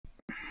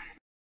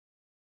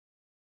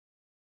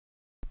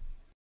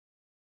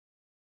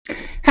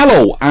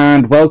Hello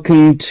and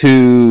welcome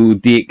to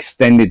the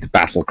extended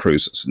battle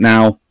cruisers.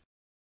 Now,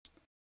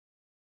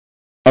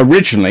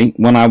 originally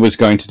when I was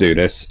going to do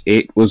this,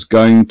 it was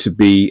going to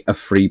be a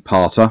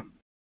three-parter,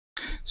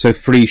 so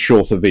 3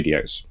 shorter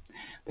videos.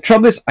 The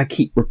trouble is I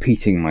keep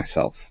repeating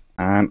myself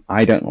and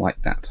I don't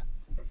like that.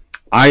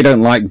 I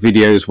don't like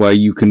videos where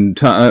you can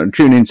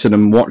tune into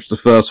them, watch the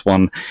first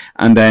one,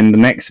 and then the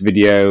next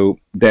video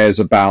there's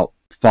about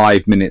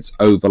 5 minutes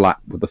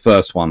overlap with the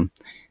first one.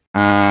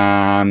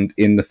 And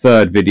in the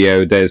third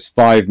video there's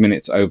 5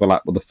 minutes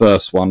overlap with the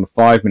first one,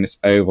 5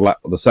 minutes overlap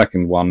with the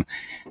second one,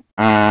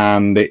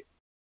 and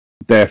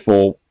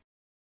therefore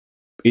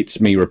it's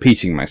me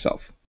repeating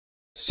myself.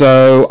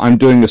 So I'm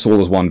doing this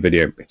all as one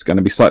video. It's going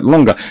to be slightly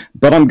longer,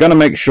 but I'm going to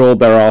make sure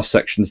there are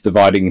sections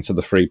dividing into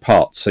the 3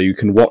 parts, so you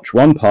can watch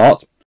one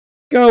part,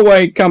 go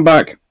away, come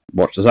back,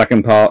 watch the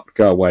second part,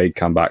 go away,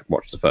 come back,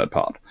 watch the third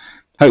part.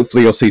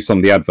 Hopefully you'll see some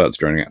of the adverts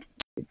during it.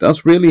 It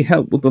does really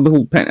help with the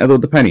little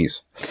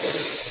pennies.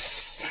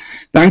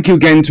 Thank you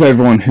again to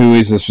everyone who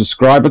is a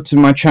subscriber to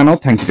my channel.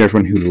 Thank you to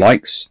everyone who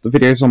likes the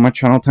videos on my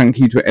channel. Thank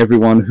you to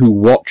everyone who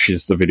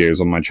watches the videos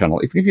on my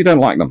channel, even if you don't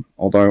like them.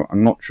 Although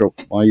I'm not sure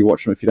why you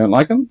watch them if you don't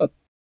like them, but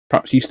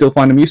perhaps you still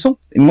find them useful,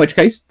 in which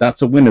case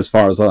that's a win as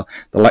far as the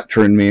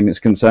lecturer in me is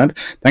concerned.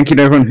 Thank you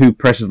to everyone who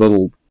presses the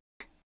little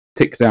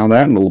tick down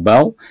there, and a little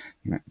bell.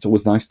 You know, it's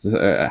always nice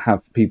to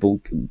have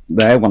people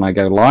there when I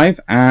go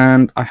live,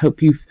 and I hope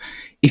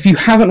if you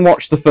haven't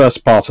watched the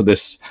first part of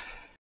this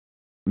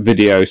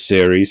video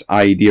series,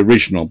 i.e. the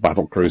original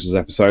Battle Cruisers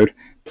episode,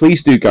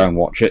 please do go and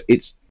watch it.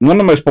 It's one of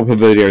the most popular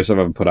videos I've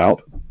ever put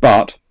out,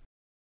 but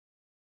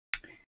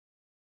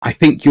I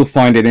think you'll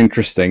find it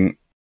interesting.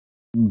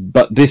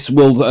 But this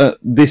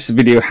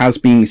video has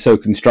been so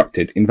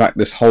constructed, in fact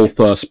this whole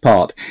first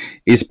part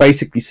is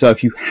basically so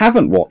if you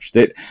haven't watched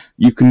it,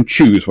 you can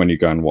choose when you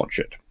go and watch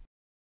it.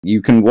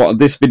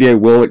 This video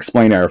will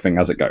explain everything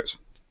as it goes.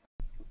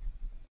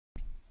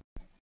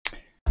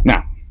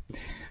 Now,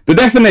 the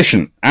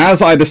definition,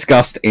 as I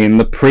discussed in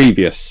the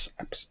previous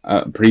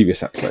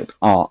episode,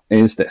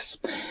 is this.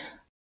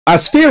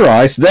 As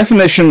theorized, the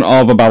definition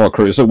of a battle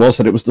cruiser was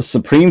that it was the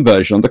supreme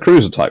version of the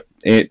cruiser type.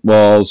 It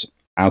was,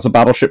 as a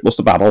battleship was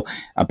to battle,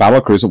 a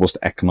battle cruiser was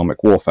to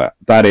economic warfare.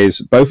 That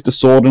is, both the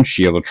sword and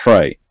shield of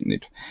trade.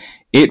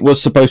 It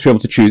was supposed to be able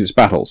to choose its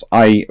battles,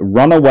 i.e.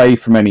 run away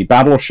from any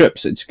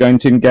battleships it's going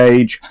to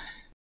engage,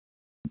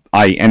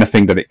 i.e.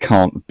 anything that it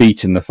can't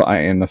beat in the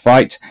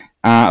fight,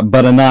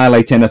 but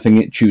annihilate anything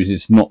it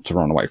chooses not to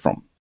run away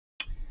from.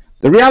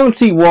 The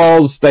reality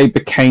was they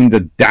became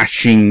the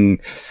dashing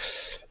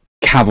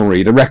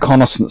cavalry, the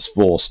reconnaissance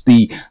force,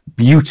 the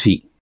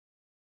beauty.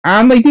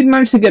 And they did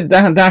manage to get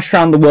dash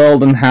around the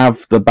world and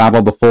have the Battle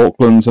of the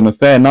Falklands and a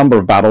fair number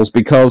of battles,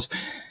 because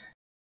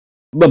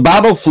the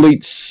battle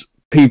fleets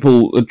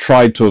people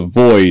tried to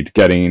avoid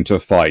getting into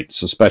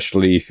fights,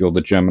 especially if you're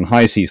the German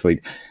High Seas Fleet.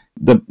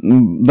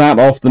 That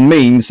often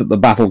means that the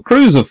battle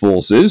cruiser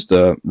forces,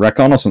 the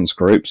reconnaissance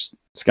groups,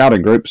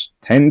 scouting groups,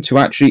 tend to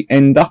actually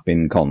end up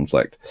in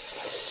conflict.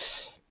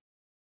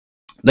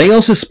 They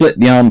also split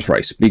the arms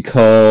race,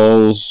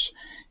 because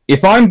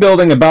if I'm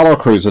building a battle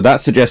cruiser,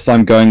 that suggests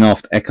I'm going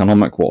after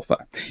economic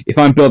warfare. If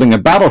I'm building a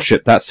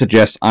battleship, that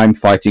suggests I'm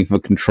fighting for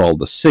control of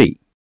the sea.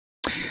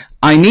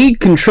 I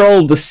need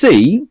control of the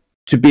sea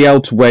to be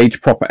able to wage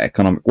proper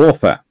economic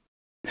warfare.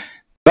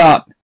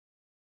 But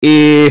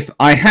if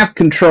I have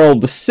control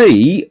of the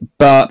sea,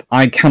 but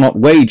I cannot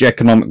wage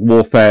economic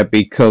warfare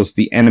because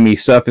the enemy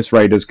surface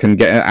raiders can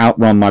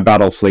outrun my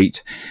battle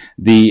fleet,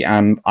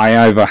 and I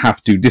either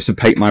have to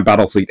dissipate my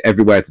battle fleet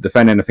everywhere to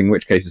defend anything, in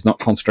which case it's not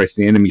concentrated,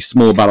 the enemy's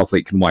small battle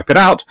fleet can wipe it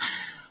out,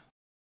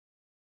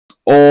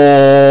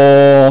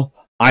 or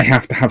I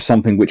have to have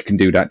something which can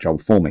do that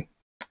job for me.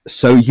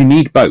 So you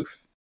need both.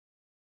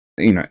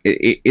 You know,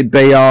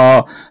 they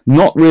are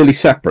not really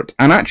separate.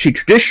 And actually,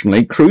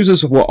 traditionally,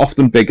 cruisers were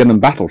often bigger than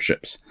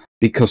battleships,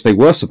 because they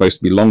were supposed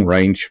to be long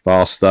range,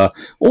 faster,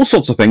 all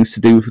sorts of things to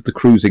do with the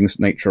cruising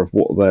nature of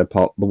what their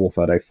part of the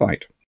warfare they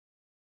fight.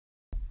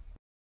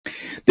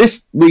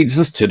 This leads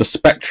us to the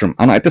spectrum,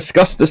 and I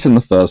discussed this in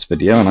the first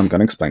video, and I'm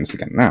going to explain this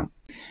again now.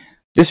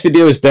 This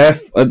video is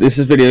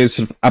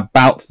sort of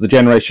about the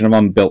generation of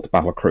unbuilt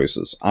battle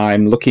cruisers.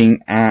 I'm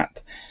looking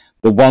at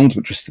the ones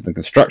which were still in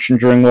construction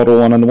during World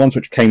War I and the ones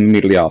which came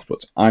immediately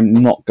afterwards. I'm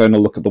not going to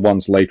look at the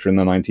ones later in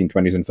the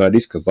 1920s and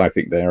 30s, because I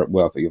think they're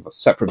worthy of a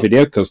separate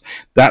video, because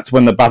that's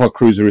when the battle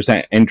cruiser is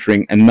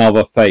entering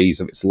another phase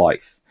of its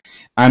life.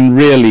 And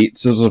really,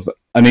 it's sort of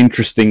an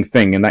interesting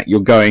thing in that you're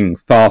going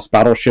fast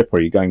battleship,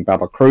 or you're going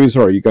battle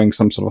cruiser, or you're going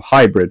some sort of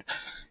hybrid.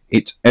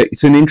 It's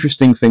an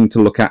interesting thing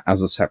to look at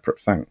as a separate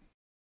thing.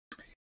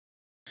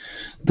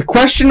 The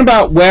question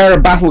about where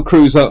a battle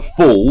cruiser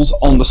falls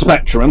on the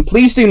spectrum, and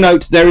please do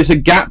note there is a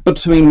gap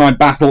between my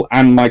battle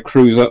and my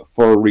cruiser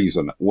for a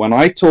reason. When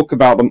I talk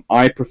about them,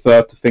 I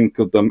prefer to think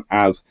of them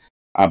as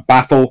a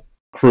battle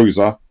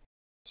cruiser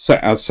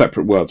as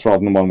separate words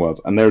rather than one word,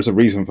 and there is a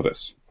reason for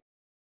this.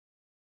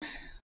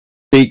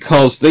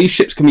 because these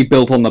ships can be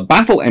built on the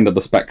battle end of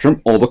the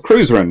spectrum or the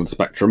cruiser end of the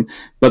spectrum,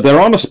 but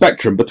they're on a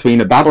spectrum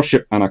between a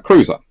battleship and a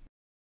cruiser.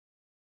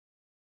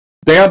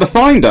 They are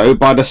defined, though,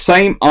 by the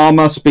same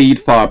armor, speed,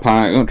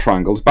 firepower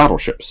triangle as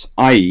battleships,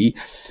 i.e.,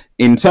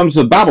 in terms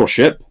of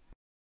battleship,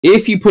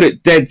 if you put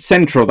it dead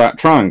center of that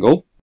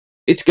triangle,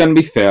 it's going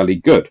to be fairly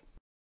good.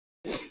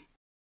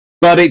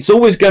 But it's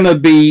always going to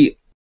be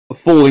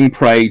falling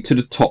prey to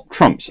the top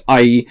trumps,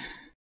 i.e.,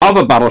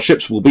 other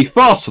battleships will be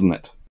faster than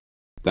it.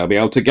 They'll be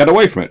able to get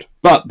away from it,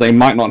 but they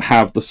might not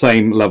have the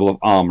same level of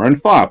armor and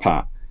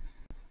firepower.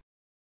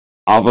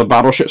 Other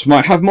battleships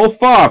might have more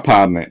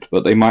firepower than it,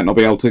 but they might not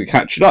be able to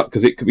catch it up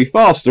because it could be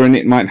faster and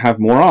it might have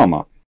more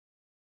armor.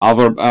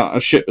 Other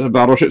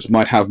battleships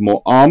might have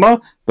more armor,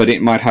 but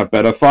it might have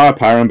better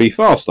firepower and be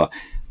faster.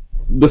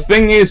 The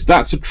thing is,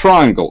 that's a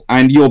triangle,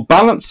 and your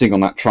balancing on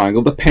that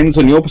triangle depends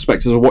on your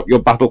perspective of what your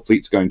battle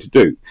fleet's going to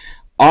do.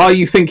 Are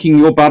you thinking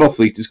your battle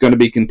fleet is going to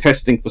be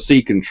contesting for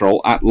sea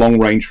control at long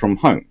range from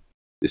home?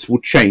 This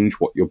will change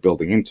what you're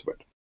building into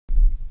it.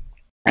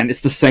 And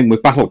it's the same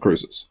with battle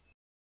cruisers.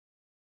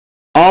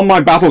 Are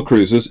my battle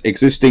cruisers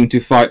existing to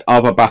fight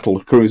other battle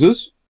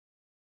cruisers?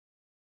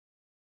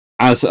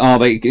 Are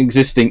they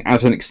existing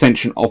as an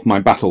extension of my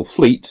battle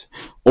fleet?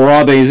 Or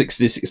are they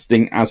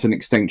existing as an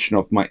extension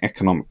of my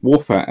economic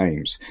warfare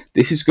aims?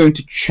 This is going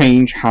to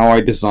change how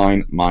I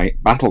design my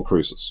battle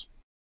cruisers.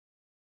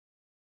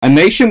 A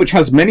nation which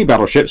has many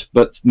battleships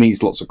but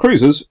needs lots of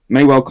cruisers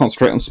may well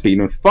concentrate on speed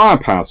and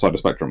firepower side of the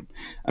spectrum.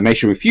 A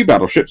nation with few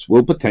battleships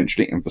will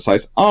potentially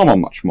emphasize armor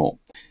much more.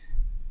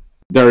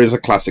 There is a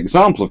classic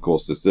example, of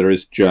course, there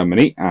is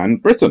Germany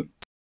and Britain.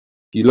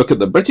 If you look at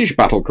the British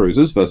battle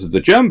cruisers versus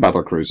the German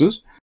battle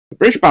cruisers, the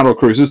British battle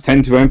cruisers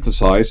tend to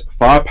emphasize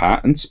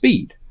firepower and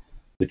speed.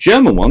 The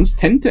German ones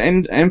tend to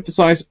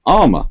emphasize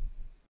armor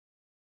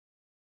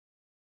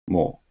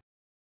more.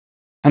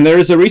 And there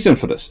is a reason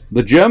for this.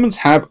 The Germans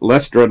have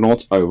less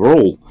dreadnoughts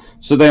overall,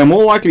 so they are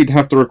more likely to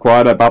have to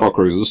require their battle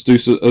cruisers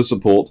to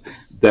support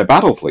their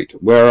battle fleet,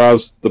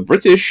 whereas the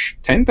British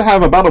tend to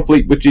have a battle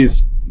fleet which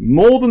is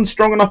more than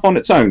strong enough on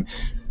its own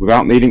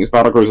without needing its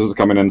battle cruisers to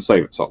come in and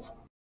save itself.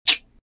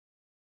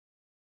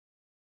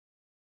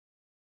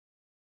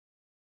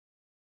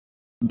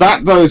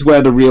 That, though, is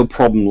where the real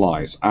problem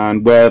lies,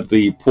 and where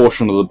the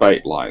portion of the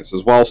debate lies,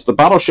 as whilst the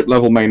battleship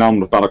level main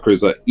armament of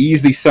battlecruiser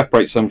easily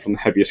separates them from the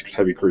heaviest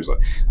heavy cruiser,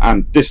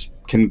 and this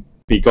can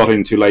be got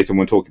into later when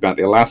we're talking about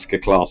the Alaska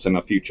class in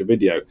a future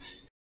video.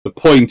 The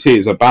point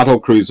is, a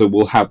battlecruiser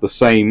will have the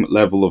same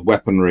level of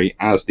weaponry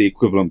as the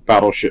equivalent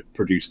battleship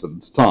produced at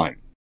the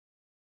time.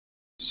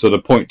 So the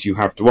point you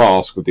have to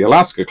ask with the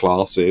Alaska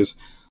class is,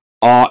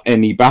 are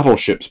any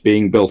battleships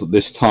being built at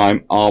this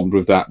time armed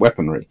with that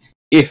weaponry?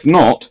 If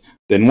not,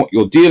 then what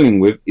you're dealing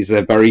with is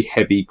a very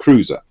heavy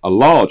cruiser, a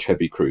large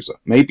heavy cruiser,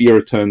 maybe a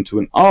return to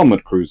an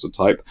armoured cruiser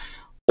type,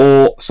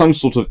 or some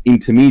sort of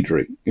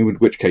intermediary, in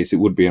which case it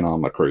would be an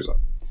armoured cruiser.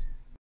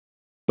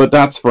 But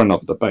that's for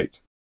another debate.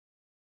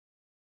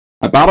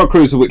 A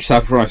battlecruiser which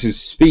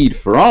sacrifices speed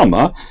for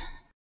armour,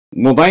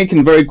 well, they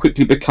can very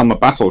quickly become a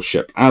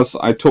battleship, as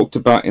I talked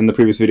about in the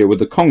previous video with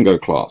the Congo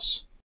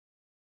class.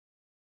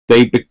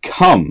 They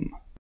become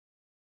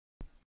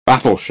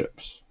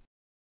battleships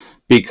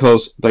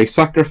because they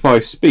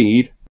sacrifice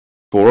speed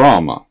for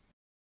armour.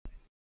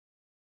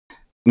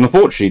 And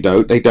unfortunately,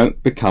 though, they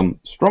don't become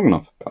strong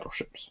enough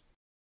battleships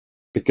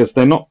because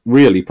they're not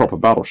really proper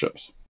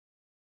battleships.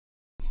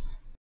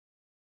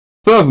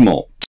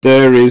 Furthermore,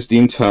 there is the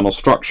internal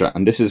structure,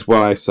 and this is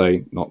why I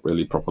say not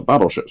really proper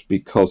battleships,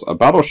 because a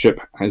battleship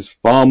has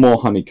far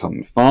more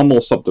honeycomb, far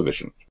more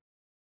subdivision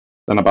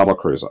than a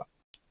battlecruiser.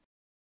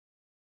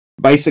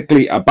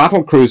 Basically, a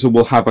battlecruiser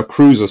will have a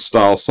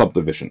cruiser-style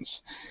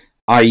subdivisions,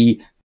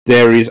 i.e.,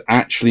 there is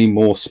actually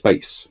more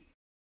space.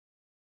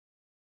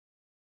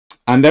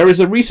 And there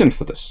is a reason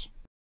for this.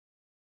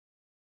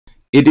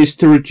 It is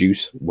to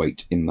reduce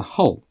weight in the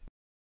hull.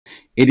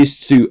 It is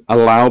to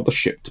allow the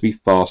ship to be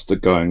faster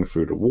going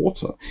through the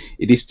water.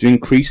 It is to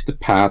increase the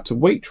power to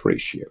weight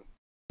ratio,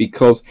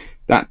 because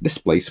that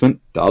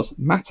displacement does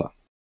matter.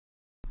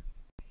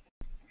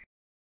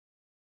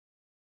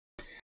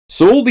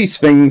 So all these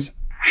things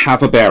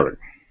have a bearing,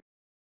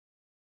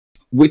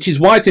 which is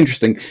why it's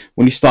interesting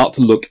when you start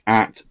to look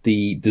at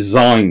the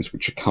designs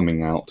which are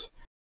coming out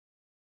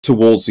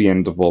towards the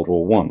end of World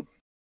War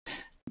I.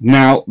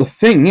 Now, the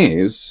thing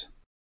is,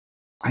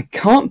 I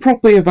can't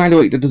properly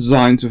evaluate the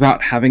designs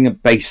without having a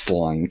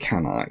baseline,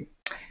 can I?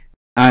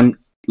 And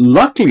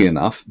luckily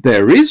enough,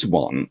 there is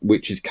one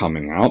which is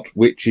coming out,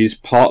 which is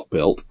part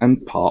built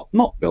and part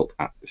not built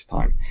at this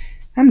time.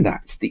 And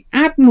that's the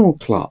Admiral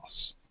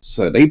class.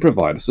 So they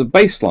provide us a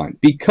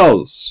baseline,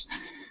 because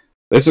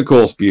this, of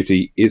course,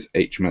 beauty is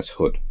HMS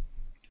Hood.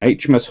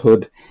 HMS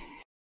Hood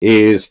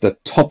is the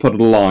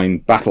top-of-the-line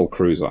battle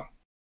cruiser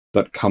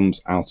that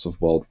comes out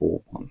of World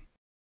War I.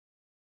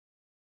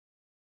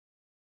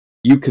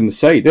 You can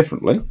say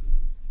differently,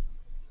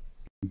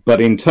 but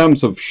in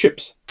terms of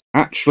ships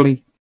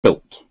actually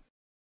built,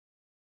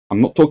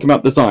 I'm not talking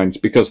about designs,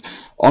 because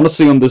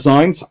honestly on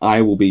designs,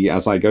 I will be,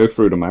 as I go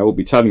through them, I will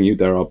be telling you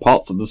there are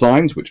parts of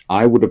designs which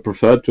I would have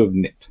preferred to have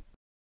nicked.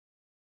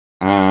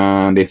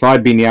 And if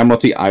I'd been the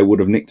Admiralty, I would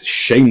have nicked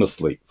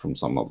shamelessly from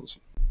some others.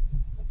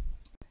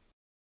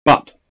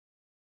 But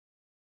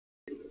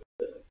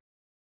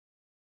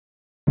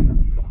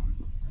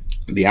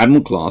the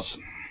Admiral class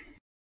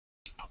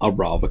are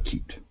rather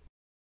cute.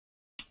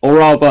 Or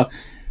rather,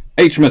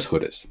 HMS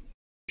Hood is.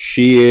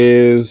 She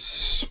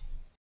is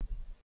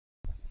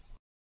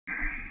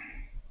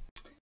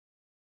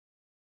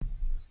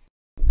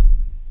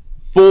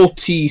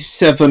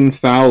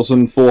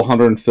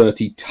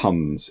 47,430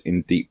 tons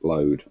in deep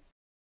load.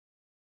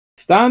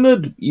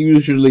 Standard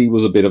usually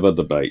was a bit of a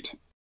debate.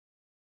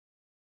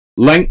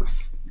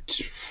 Length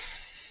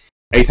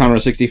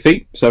 860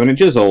 feet, 7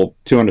 inches, or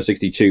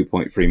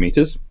 262.3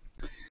 meters.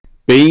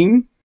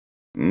 Beam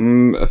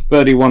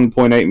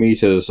 31.8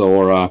 meters,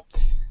 or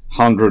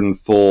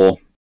 104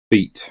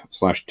 feet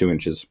 / 2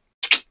 inches.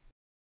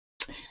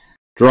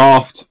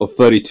 Draft of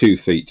 32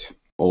 feet,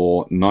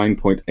 or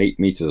 9.8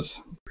 meters.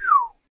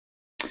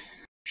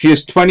 She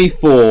has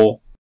 24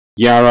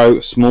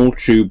 Yarrow small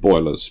tube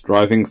boilers,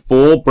 driving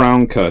 4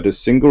 Brown Curtis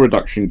single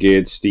reduction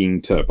geared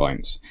steam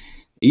turbines,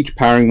 each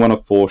powering one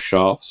of 4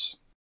 shafts,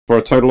 for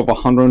a total of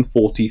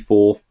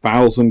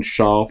 144,000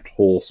 shaft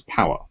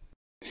horsepower,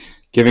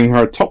 giving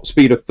her a top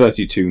speed of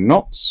 32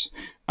 knots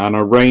and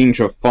a range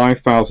of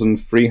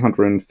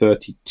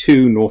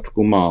 5,332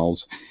 nautical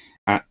miles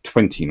at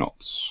 20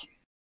 knots.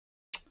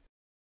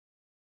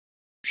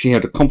 She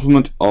had a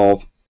complement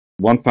of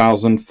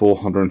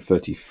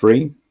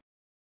 1,433.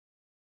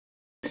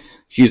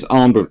 She is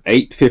armed with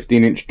 8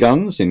 15-inch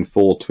guns in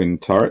 4 twin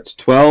turrets,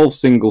 12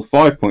 single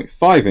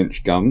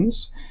 5.5-inch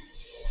guns,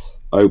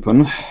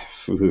 open,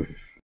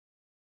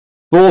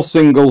 4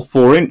 single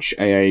 4-inch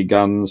AA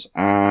guns,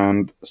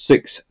 and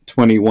 6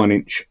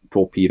 21-inch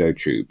torpedo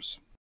tubes.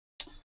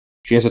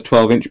 She has a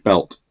 12-inch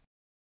belt.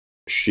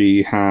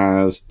 She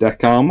has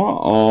deck armor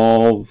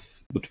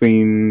of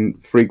between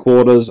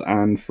 3/4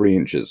 and 3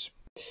 inches.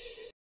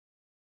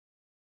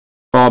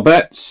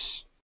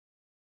 Barbettes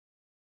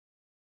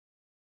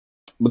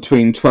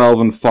between 12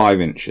 and 5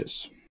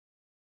 inches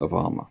of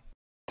armor.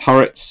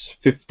 Turrets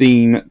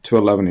 15 to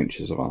 11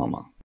 inches of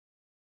armor.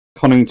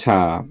 Conning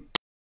tower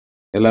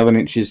 11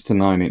 inches to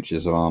 9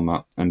 inches of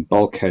armor, and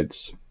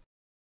bulkheads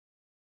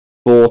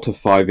 4 to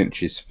 5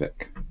 inches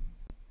thick.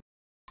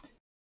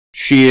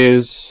 She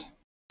is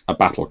a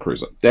battle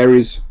cruiser. There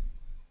is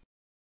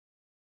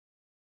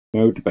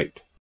no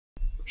debate.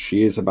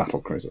 She is a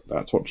battle cruiser.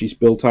 That's what she's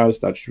built as.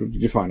 That's what you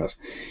define as.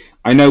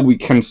 I know we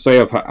can say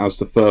of her as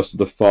the first of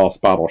the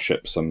fast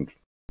battleships, and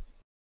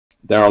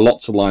there are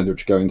lots of lines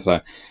which go into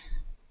that.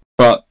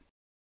 But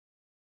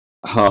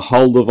her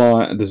hull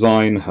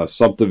design, her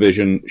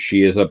subdivision,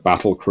 she is a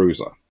battle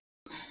cruiser.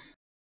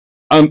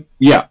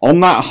 Yeah, on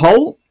that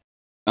hull,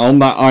 on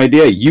that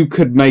idea, you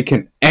could make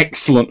an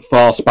excellent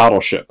fast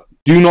battleship.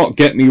 Do not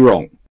get me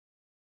wrong.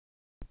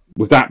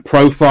 With that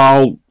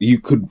profile, you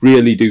could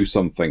really do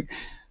something.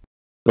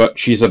 But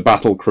she's a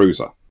battle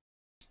cruiser.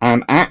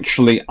 And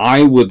actually,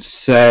 I would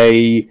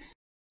say,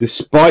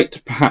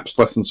 despite perhaps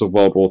lessons of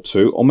World War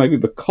II, or maybe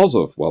because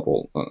of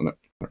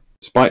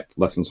despite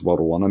lessons of World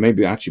War I, and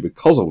maybe actually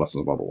because of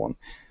lessons of World War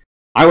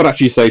I would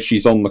actually say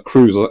she's on the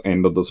cruiser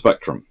end of the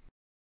spectrum.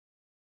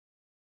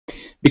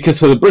 Because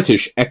for the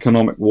British,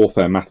 economic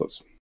warfare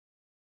matters.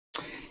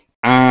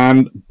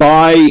 And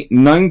by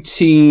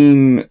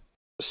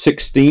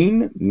 1916,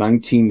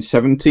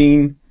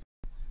 1917,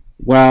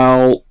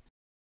 well,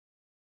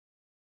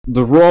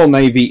 the Royal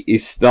Navy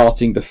is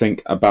starting to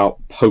think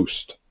about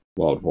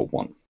post-World War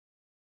I.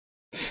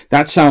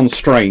 That sounds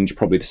strange,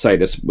 probably, to say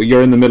this, but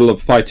you're in the middle of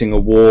fighting a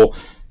war,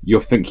 you're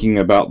thinking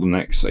about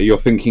you're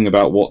thinking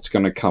about what's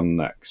going to come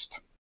next.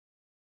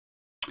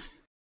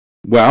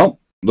 Well,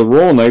 the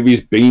Royal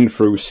Navy's been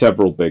through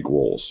several big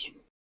wars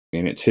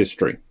in its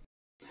history.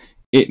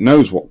 It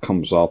knows what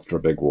comes after a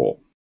big war.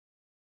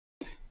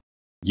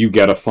 You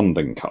get a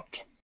funding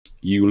cut.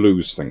 You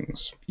lose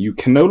things. You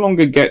can no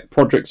longer get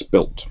projects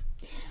built.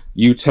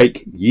 You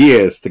take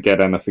years to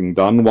get anything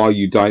done while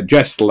you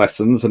digest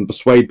lessons and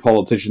persuade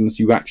politicians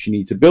you actually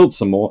need to build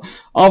some more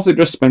after they've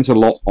just spent a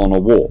lot on a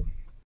war.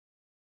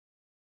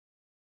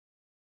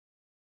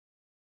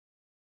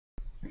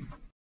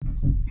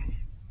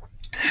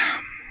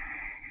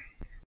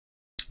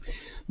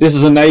 This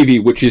is a Navy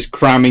which is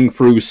cramming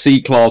through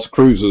C-class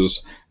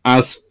cruisers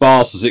as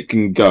fast as it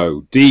can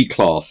go.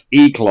 D-class,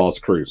 E-class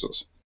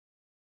cruisers.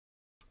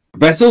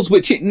 Vessels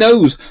which it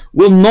knows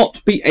will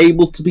not be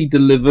able to be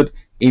delivered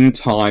in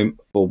time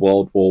for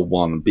World War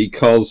I,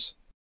 because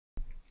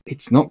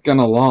it's not going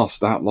to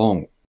last that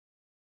long.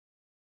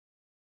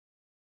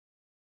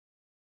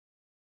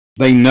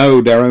 They know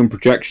their own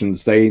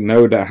projections. They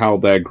know how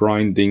they're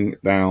grinding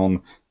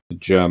down the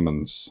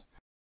Germans,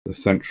 the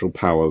Central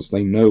Powers.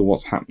 They know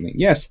what's happening.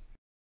 Yes,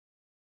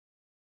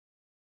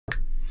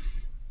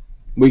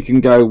 we can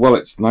go, well,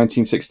 it's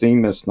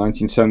 1916, there's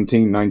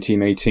 1917,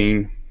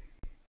 1918.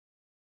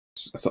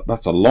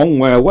 That's a long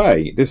way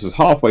away. This is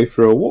halfway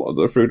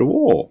through through the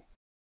war.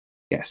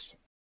 Yes,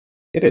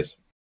 it is.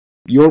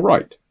 You're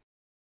right.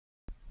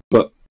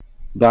 But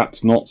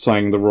that's not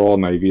saying the Royal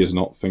Navy is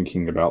not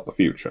thinking about the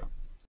future.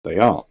 They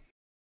are.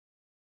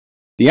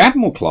 The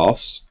Admiral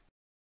class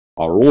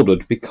are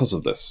ordered because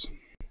of this.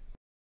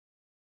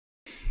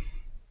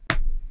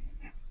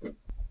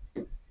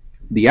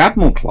 The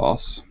Admiral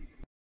class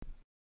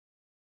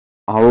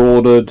are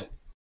ordered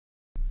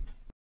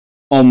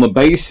on the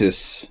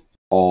basis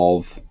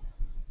of,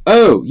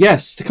 oh,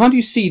 yes, can't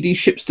you see these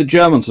ships the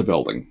Germans are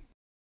building?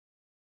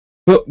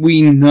 But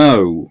we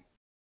know,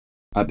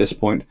 at this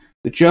point,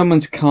 the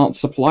Germans can't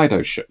supply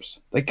those ships.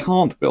 They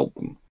can't build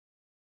them.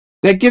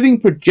 They're giving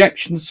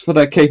projections for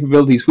their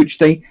capabilities which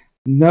they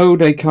know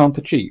they can't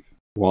achieve.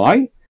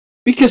 Why?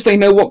 Because they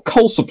know what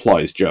coal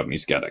supplies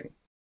Germany's getting.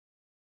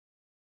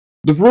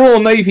 The Royal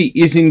Navy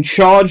is in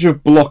charge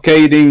of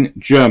blockading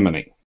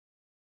Germany.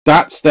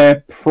 That's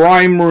their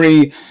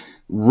primary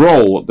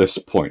role at this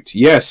point.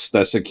 Yes,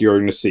 they're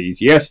securing the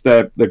seas. Yes,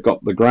 they've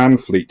got the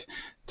Grand Fleet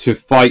to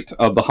fight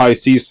the High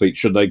Seas Fleet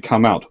should they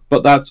come out.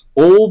 But that's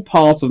all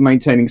part of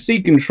maintaining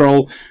sea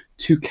control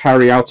to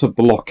carry out a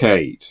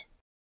blockade,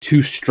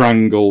 to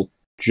strangle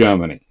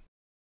Germany.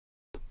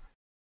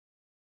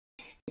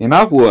 In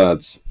other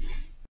words,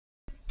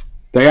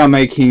 they are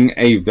making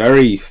a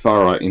very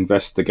thorough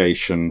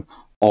investigation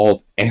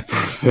of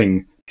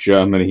everything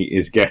Germany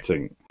is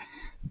getting.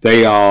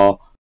 They are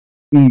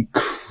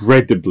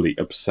incredibly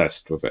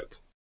obsessed with it.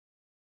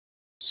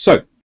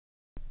 So,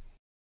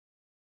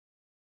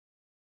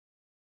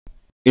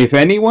 if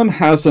anyone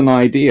has an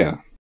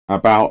idea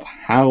about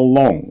how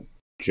long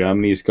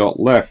Germany's got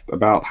left,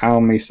 about how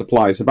many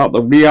supplies, about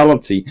the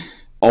reality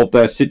of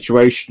their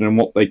situation and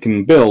what they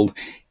can build,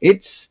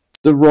 it's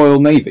the Royal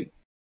Navy.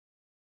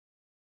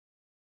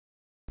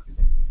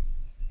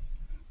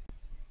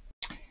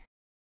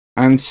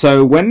 And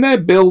so when they're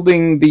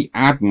building the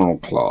Admiral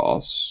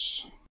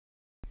class,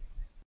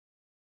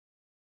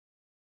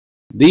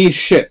 these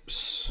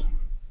ships,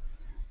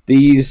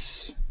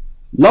 these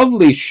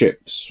lovely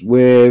ships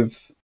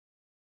with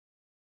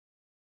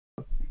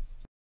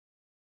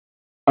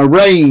a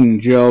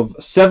range of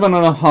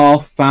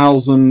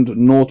 7,500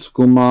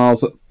 nautical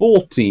miles at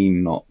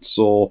 14 knots,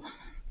 or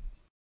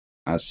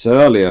as said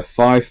earlier,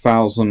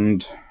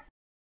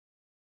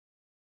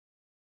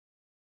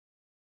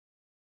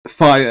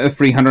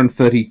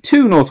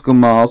 5,332 nautical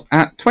miles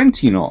at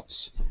 20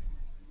 knots.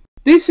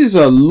 This is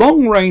a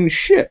long-range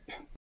ship.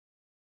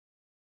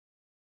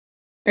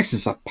 This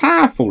is a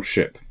powerful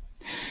ship.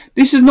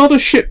 This is not a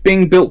ship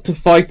being built to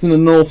fight in the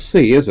North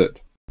Sea, is it?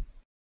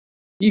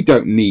 You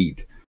don't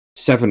need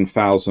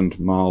 7,000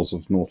 miles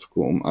of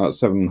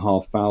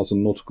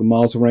 7,500 nautical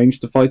miles of range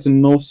to fight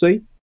in the North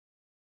Sea.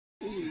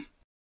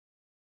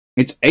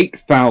 It's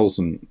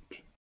 8,000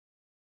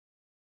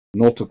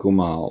 nautical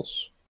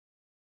miles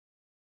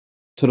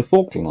to the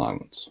Falkland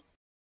Islands.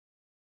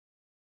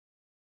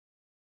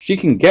 She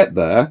can get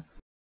there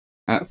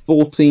at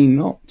 14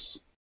 knots.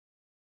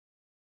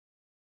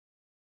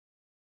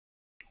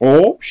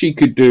 Or she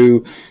could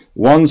do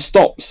one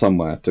stop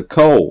somewhere to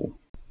coal,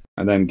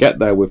 and then get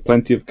there with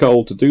plenty of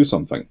coal to do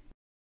something.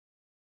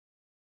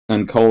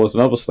 And coal at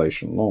another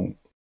station long.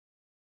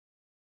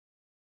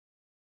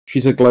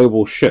 She's a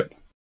global ship.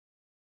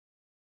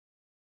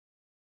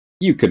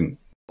 You can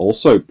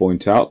also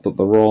point out that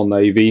the Royal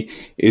Navy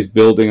is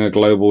building a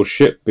global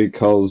ship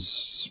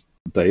because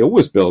they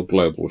always build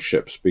global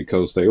ships,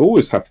 because they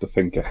always have to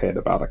think ahead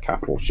about a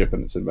capital ship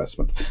and its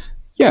investment.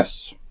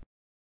 Yes.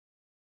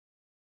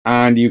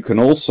 And you can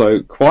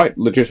also quite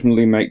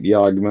legitimately make the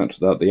argument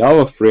that the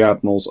other three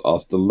admirals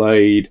are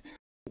delayed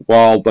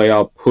while they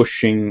are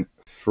pushing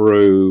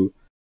through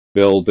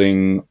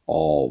building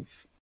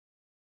of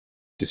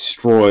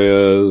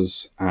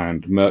destroyers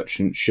and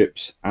merchant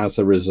ships as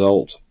a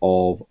result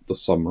of the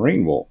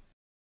submarine war.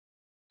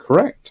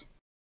 Correct.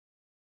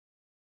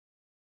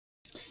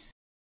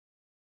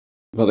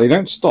 But they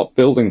don't stop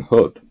building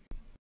Hood.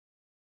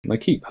 They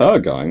keep her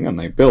going and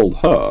they build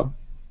her.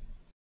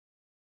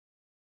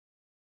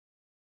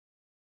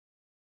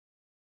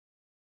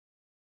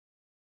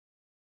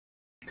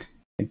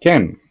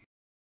 Again,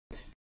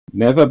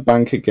 never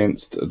bank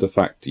against the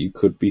fact that you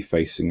could be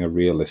facing a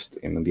realist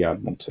in the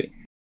Admiralty.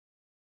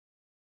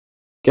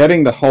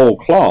 Getting the whole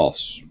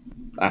class,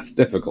 that's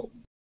difficult.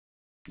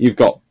 You've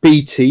got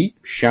BT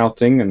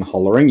shouting and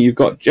hollering, you've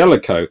got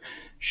Jellicoe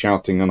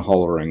shouting and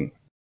hollering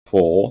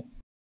for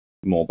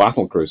more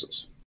battle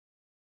cruisers.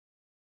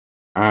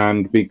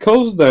 And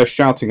because they're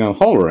shouting and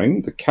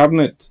hollering, the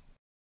Cabinet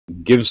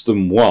gives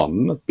them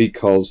one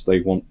because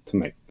they want to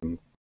make them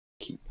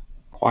keep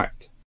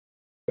quiet.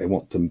 They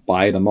want to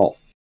buy them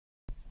off.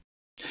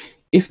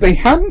 If they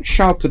hadn't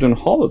shouted and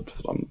hollered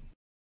for them,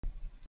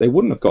 they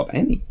wouldn't have got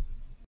any.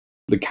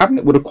 The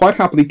Cabinet would have quite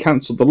happily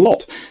cancelled the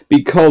lot,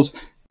 because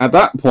at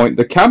that point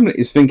the Cabinet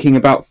is thinking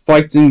about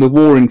fighting the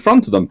war in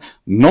front of them,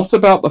 not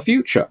about the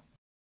future.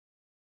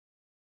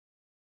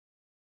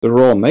 The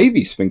Royal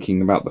Navy's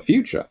thinking about the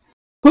future.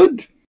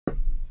 Hood,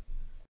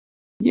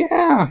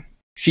 yeah,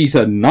 She's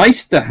a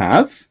nice to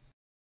have.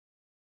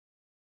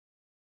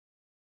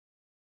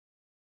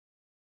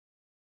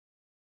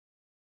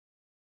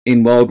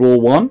 In World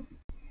War One,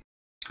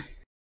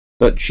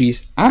 but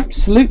she's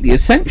absolutely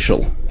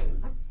essential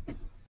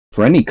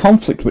for any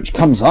conflict which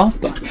comes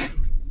after.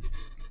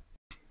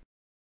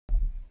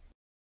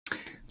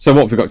 So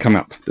what have we got coming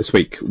up this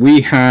week?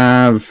 We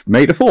have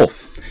May the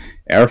 4th.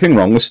 Everything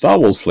wrong with Star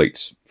Wars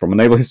fleets from a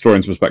naval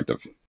historian's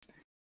perspective.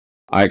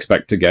 I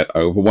expect to get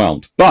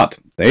overwhelmed. But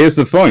here's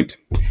the point.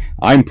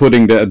 I'm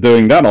doing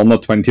that on the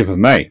 20th of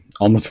May.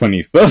 On the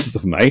 21st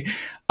of May,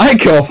 I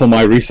go off on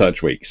my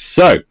research week.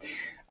 So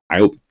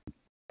I'll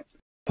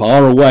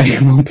far away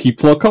while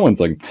people are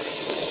commenting.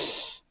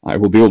 I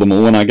will deal them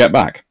all when I get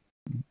back.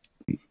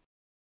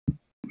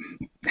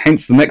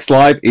 Hence, the next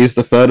live is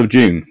the 3rd of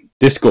June.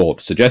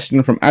 Discord,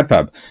 suggestion from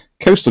AdFab,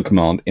 Coastal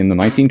Command in the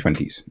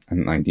 1920s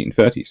and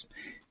 1930s.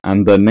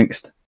 And the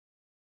next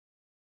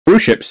Brew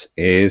Ships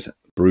is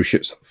Brew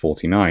Ships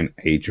 49,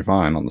 Age of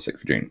Iron on the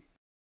 6th of June.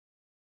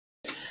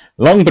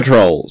 Long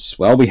patrols.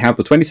 Well, we have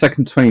the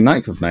 22nd to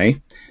 29th of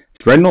May.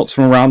 Dreadnoughts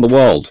from around the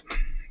world.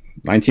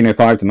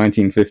 1905 to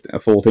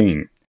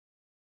 1914.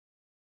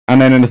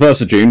 And then in the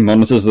 1st of June,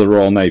 Monitors of the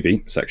Royal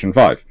Navy, Section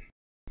 5.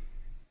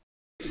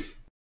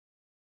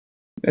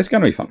 It's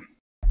going to be fun.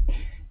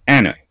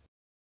 Anyway.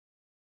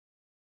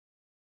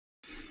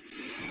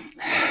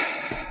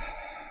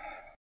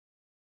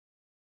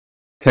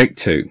 Take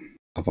 2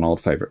 of an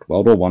old favourite,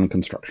 World War I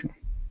construction.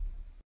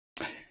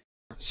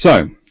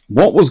 So,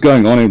 what was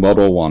going on in World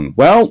War I?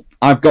 Well,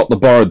 I've got the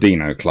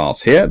Borodino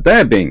class here.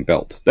 They're being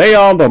built. They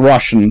are the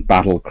Russian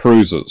battle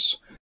cruisers.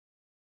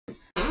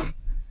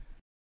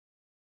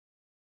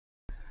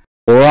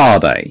 Or are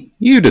they?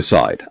 You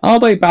decide. Are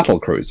they battle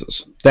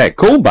cruisers? They're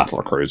called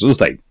battle cruisers.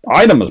 They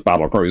buy them as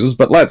battle cruisers,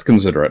 but let's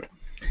consider it.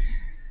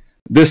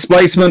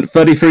 Displacement,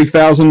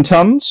 33,000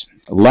 tons.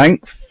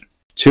 Length,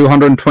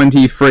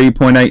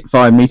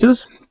 223.85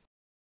 meters.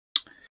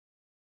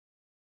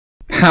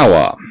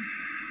 Power.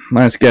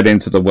 Let's get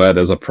into where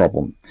there's a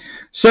problem.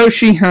 So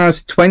she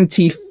has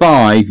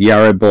 25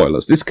 Yarrow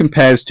boilers. This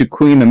compares to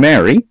Queen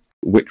Mary,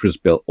 which was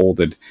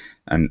ordered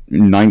and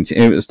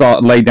it was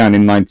laid down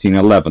in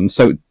 1911.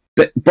 So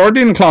the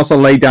Borodino class are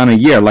laid down a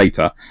year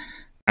later,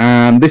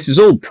 and this is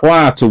all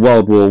prior to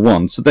World War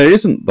I. So there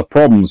isn't the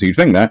problems you'd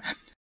think there.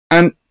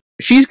 And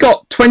she's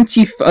got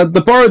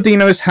the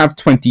Borodinos have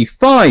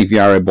 25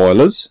 Yarrow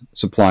boilers,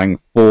 supplying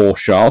 4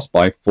 shafts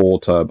by 4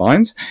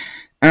 turbines.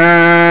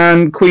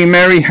 And Queen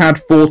Mary had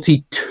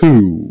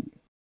 42.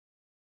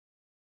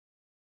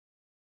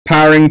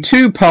 Powering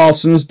 2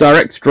 Parsons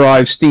direct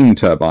drive steam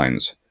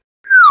turbines.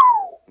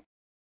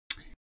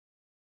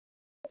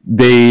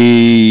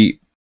 The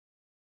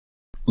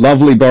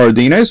lovely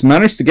Borodinos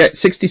managed to get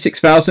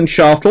 66,000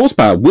 shaft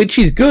horsepower, which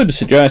is good,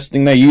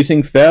 suggesting they're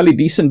using fairly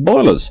decent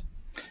boilers.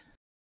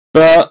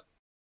 But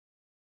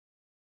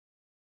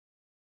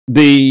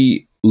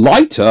the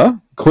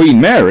lighter Queen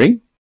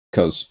Mary,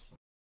 because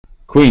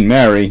Queen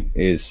Mary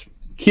is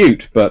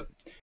cute, but,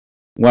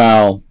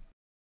 well,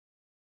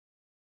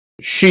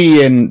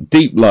 she in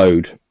deep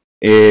load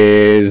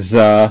is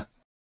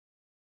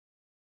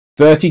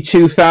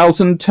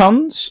 32,000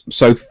 tons,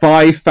 so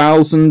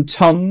 5,000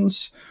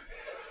 tons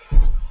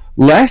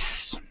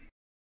less.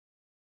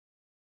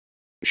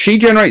 She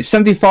generates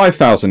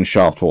 75,000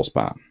 shaft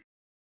horsepower.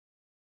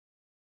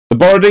 The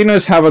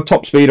Borodinos have a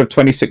top speed of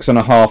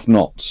 26.5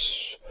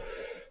 knots.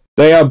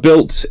 They are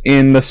built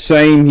in the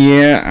same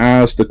year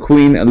as the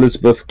Queen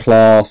Elizabeth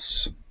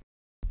class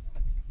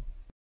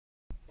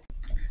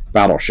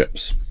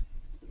battleships.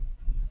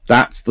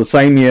 That's the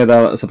same year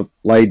they're sort of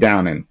laid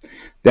down in.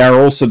 There are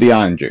also the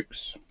Iron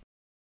Dukes.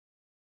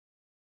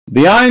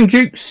 The Iron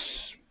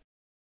Dukes,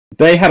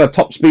 they had a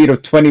top speed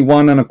of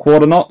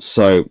 21.25 knots,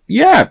 so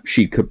yeah,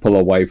 she could pull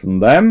away from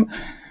them.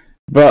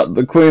 But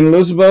the Queen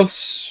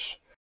Elizabeth's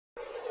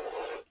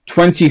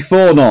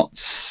 24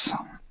 knots.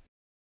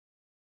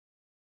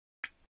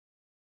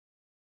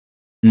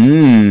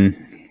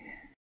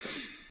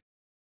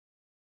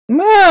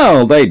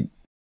 Well, they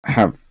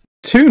have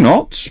 2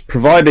 knots,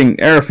 providing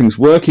everything's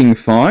working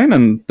fine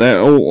and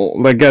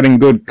they're getting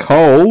good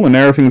coal and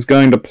everything's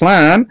going to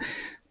plan,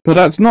 but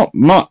that's not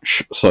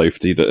much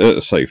safety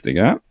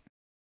gap.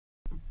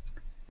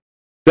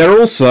 They're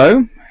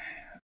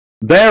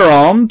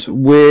armed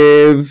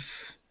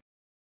with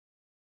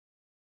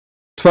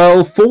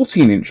 12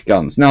 14-inch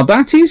guns. Now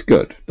that is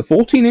good. The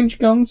 14-inch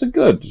guns are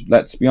good.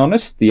 Let's be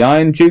honest. The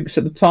Iron Dukes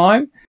at the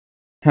time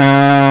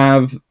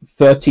have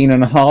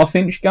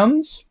 13.5-inch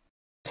guns.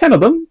 10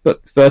 of them,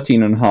 but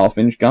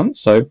 13.5-inch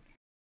guns. So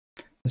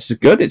this is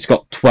good. It's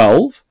got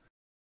 12.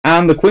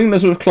 And the Queen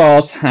Elizabeth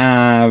class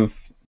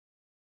have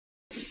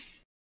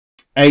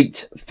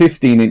 8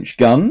 15-inch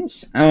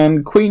guns.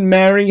 And Queen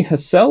Mary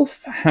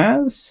herself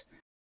has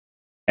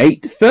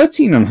 8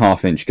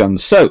 13.5-inch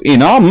guns. So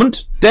in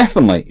armament,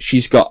 definitely,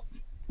 she's got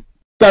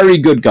very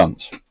good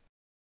guns.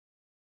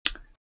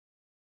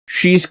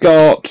 She's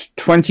got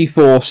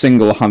 24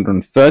 single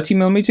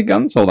 130mm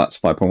guns, so that's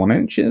 5.1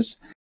 inches.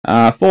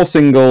 4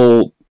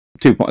 single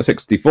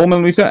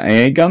 2.64mm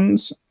AA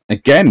guns.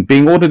 Again,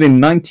 being ordered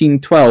in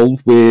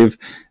 1912 with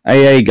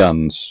AA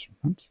guns.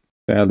 That's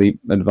fairly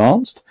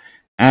advanced.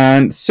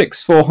 And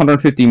 6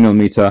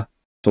 450mm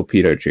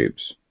torpedo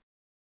tubes.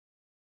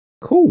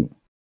 Cool.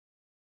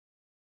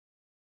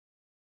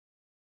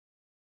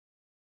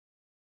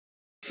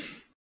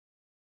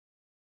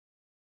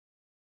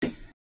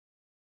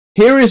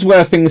 Here is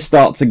where things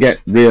start to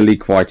get really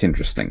quite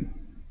interesting,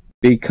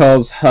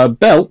 because her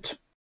belt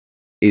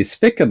is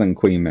thicker than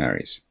Queen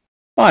Mary's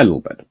by a little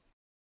bit.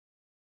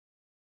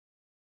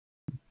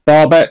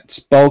 Barbettes,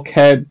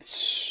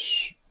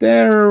 bulkheads,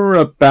 they're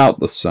about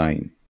the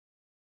same.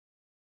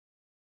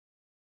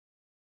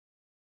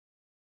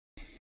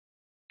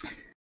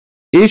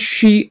 Is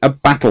she a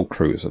battle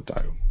cruiser,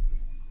 though?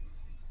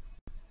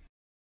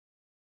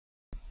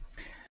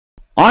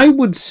 I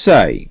would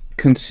say,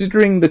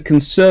 considering the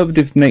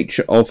conservative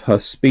nature of her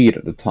speed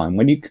at the time,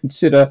 when you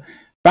consider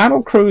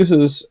battle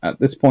cruisers at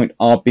this point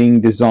are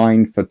being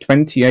designed for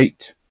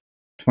 28,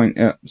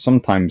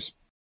 sometimes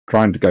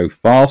trying to go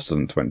faster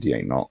than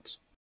 28 knots.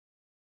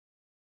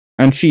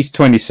 And she's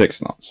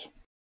 26 knots.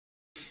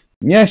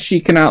 Yes, she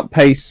can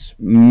outpace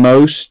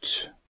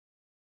most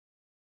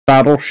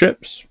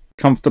battleships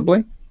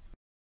comfortably.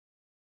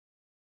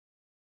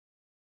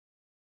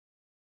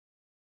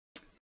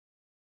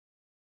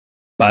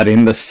 But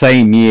in the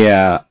same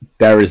year,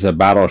 there is a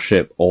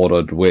battleship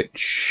ordered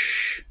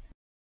which,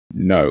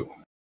 no,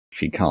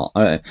 she can't.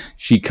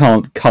 She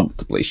can't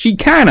comfortably. She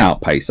can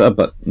outpace her,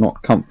 but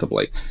not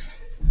comfortably.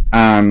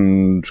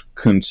 And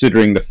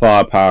considering the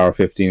firepower of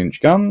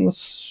 15-inch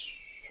guns,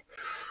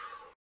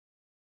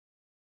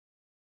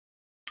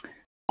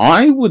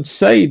 I would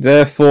say,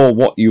 therefore,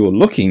 what you are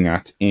looking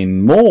at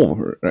in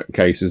more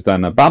cases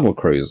than a battle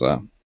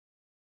cruiser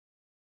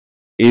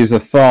is a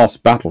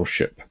fast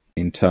battleship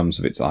in terms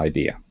of its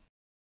idea.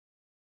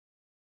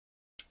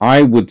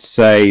 I would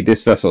say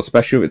this vessel,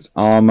 especially with its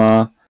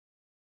armor,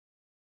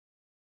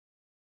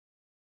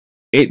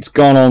 it's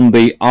gone on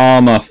the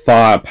armor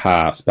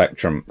firepower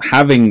spectrum.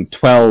 Having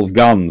 12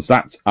 guns,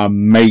 that's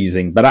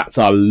amazing, but that's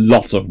a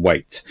lot of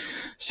weight.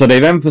 So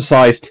they've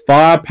emphasized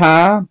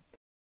firepower.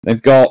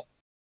 They've got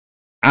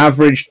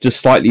average to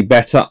slightly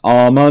better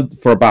armor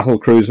for a battle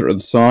cruiser at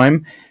the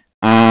time,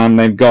 and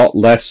they've got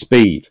less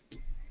speed.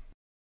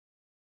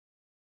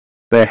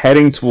 They're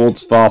heading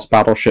towards fast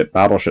battleship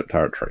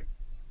territory.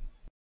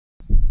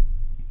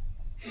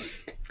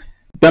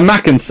 The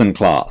Mackensen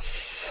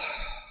class.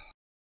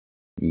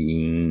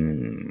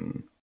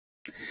 I'm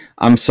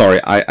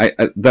sorry,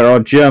 there are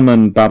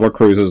German battle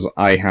cruisers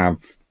I have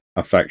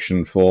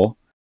affection for,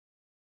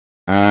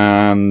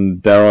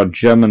 and there are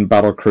German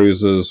battle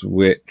cruisers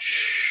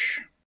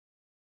which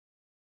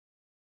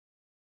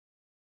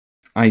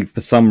I,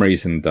 for some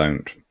reason,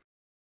 don't.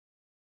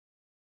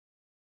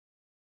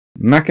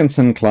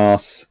 Mackensen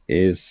class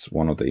is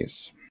one of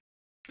these.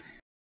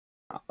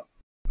 I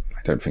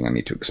don't think I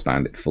need to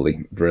expand it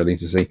fully, really,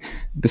 to see.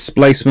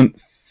 Displacement,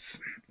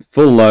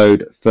 full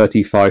load,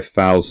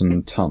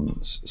 35,000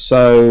 tons.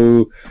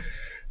 So,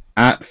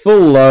 at full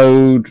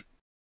load,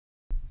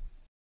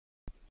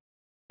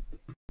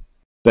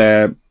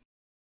 they're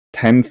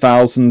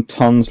 10,000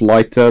 tons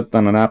lighter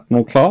than an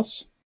Admiral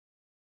class.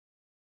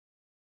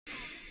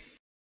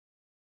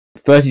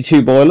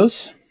 32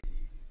 boilers.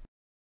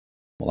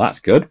 Well, that's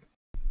good.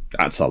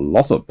 That's a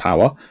lot of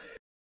power.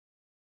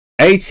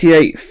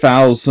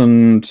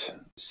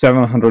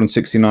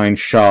 88,769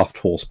 shaft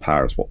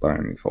horsepower is what they're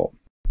aiming for.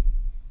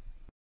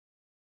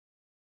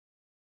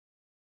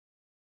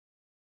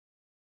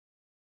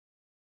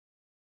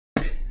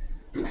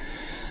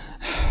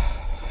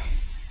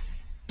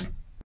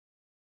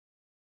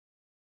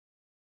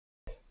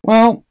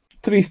 Well,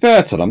 to be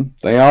fair to them,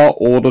 they are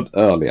ordered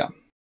earlier.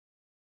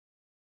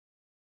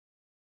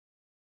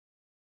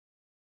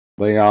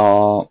 They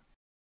are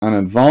an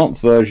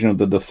advanced version of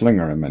the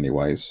Deflinger in many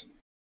ways.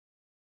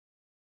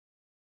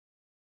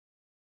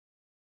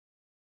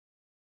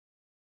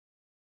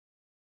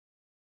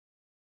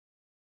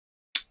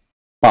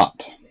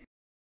 But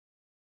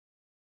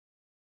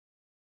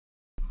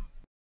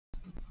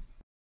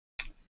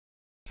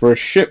for a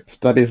ship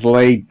that is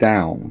laid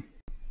down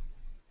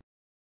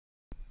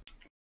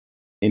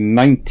in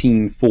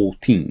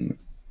 1914,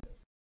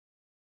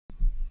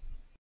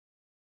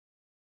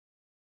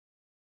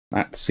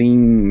 that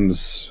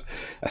seems,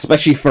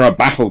 especially for a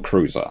battle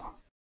cruiser,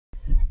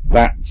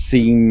 that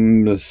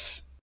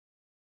seems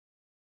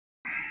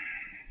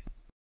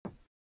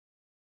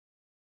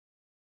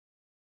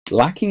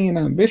lacking in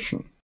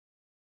ambition,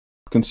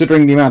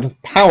 considering the amount of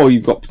power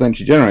you've got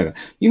potentially generated.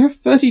 You have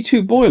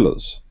 32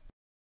 boilers,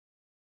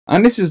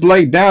 and this is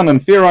laid down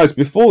and theorized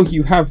before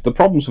you have the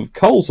problems with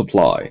coal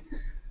supply.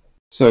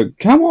 So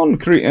come on,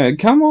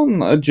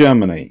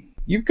 Germany,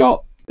 you've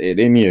got it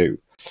in you.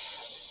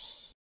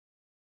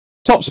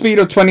 Top speed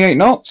of 28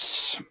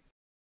 knots,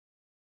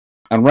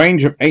 and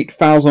range of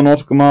 8,000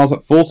 nautical miles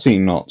at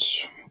 14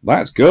 knots.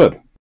 That's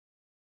good.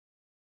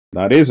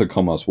 That is a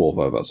commerce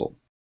warfare vessel.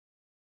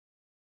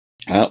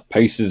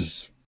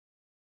 Outranges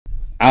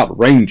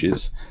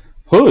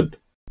Hood.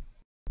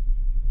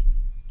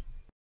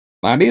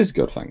 That is a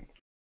good thing.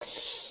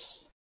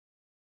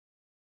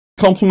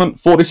 Complement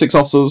 46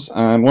 officers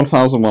and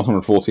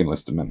 1,114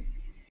 enlisted men.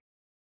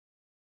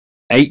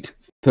 8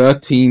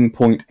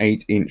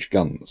 13.8-inch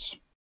guns.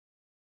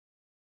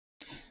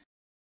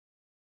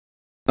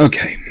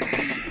 Okay.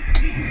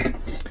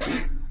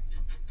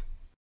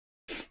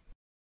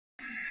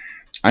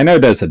 I know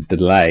there's a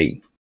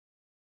delay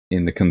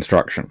in the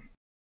construction.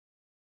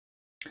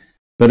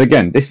 But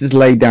again, this is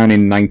laid down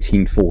in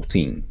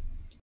 1914.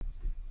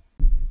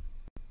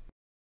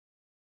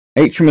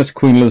 HMS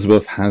Queen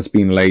Elizabeth has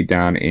been laid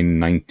down in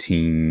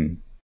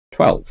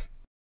 1912.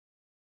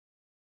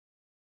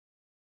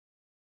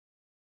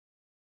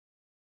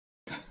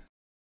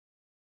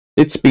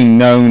 It's been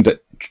known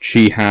that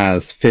she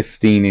has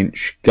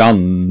 15-inch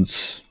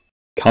guns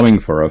coming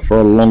for her for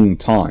a long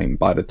time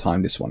by the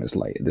time this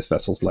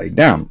vessel's laid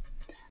down.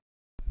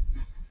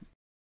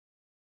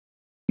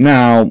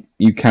 Now,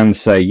 you can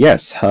say,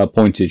 yes, her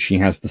point is she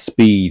has the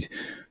speed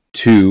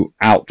to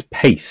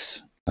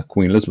outpace a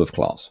Queen Elizabeth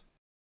class.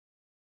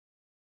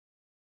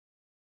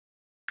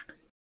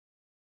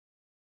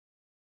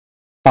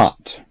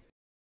 But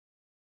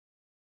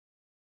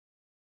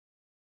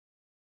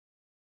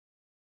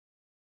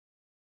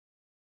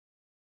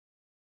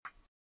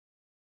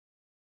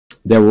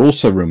there were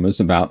also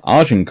rumours about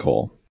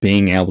Agincourt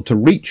being able to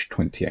reach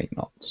 28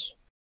 knots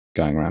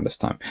going around this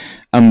time.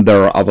 And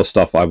there are other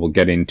stuff I will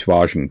get into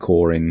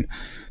Agincourt in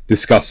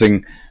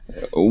discussing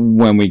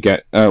when we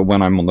get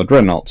when I'm on the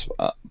Dreadnought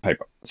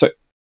paper. So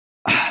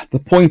the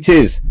point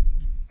is,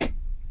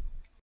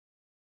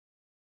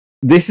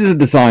 this is a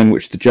design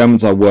which the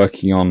Germans are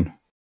working on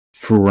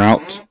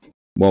throughout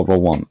World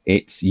War I.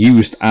 It's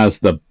used as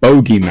the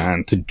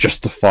bogeyman to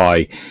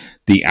justify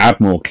the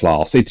Admiral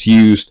class. It's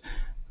used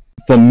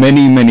for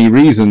many, many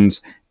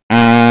reasons,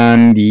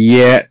 and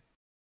yet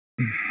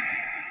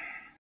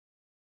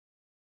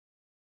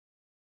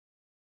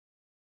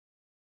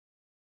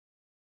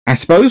I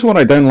suppose what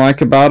I don't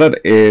like about it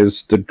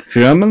is the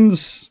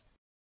Germans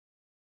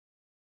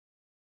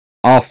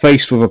are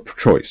faced with a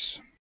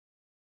choice.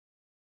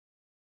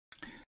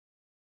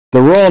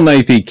 The Royal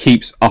Navy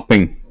keeps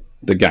upping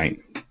the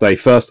game. They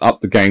first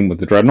upped the game with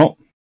the Dreadnought.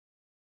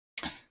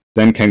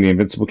 Then came the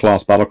Invincible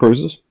class battle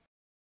cruisers,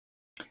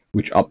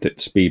 which upped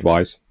it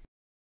speed-wise,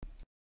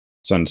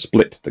 and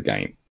split the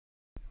game.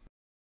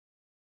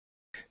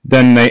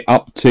 Then they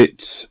upped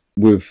it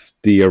with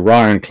the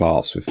Orion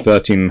class with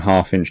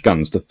 13.5-inch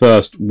guns, the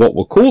first, what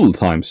were called at the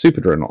time,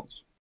 super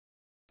dreadnoughts.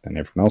 Then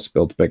everyone else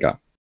built bigger.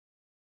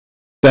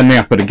 Then they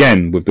up it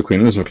again with the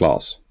Queen Elizabeth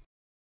class.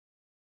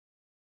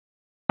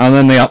 And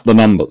then they up the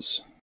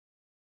numbers.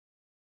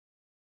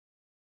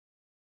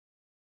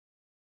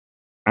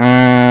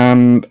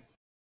 And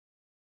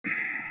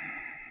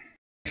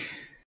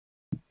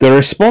the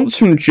response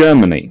from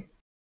Germany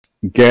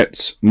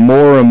gets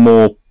more and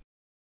more,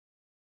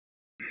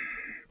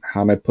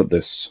 how do I put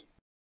this?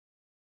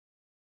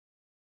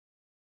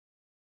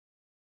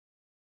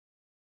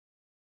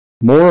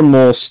 More and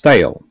more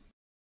stale.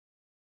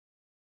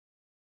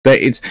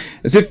 It's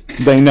as if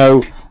they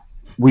know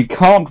we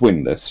can't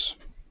win this,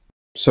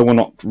 so we're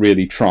not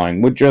really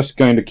trying. We're just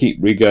going to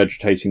keep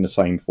regurgitating the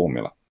same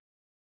formula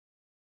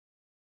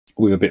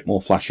with a bit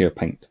more flashier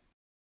paint.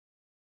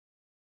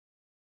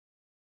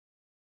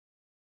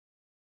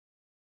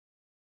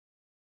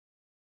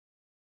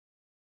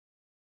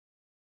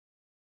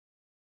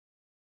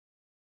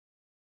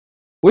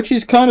 Which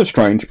is kind of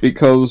strange,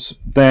 because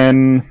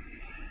then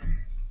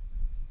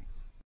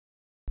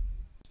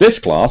this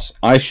class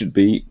I should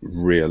be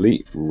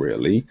really,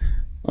 really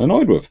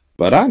annoyed with.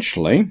 But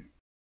actually,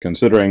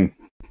 considering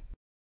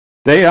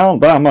they aren't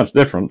that much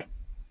different,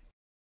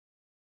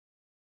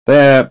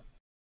 they're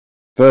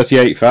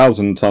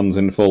 38,000 tons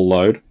in full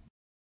load.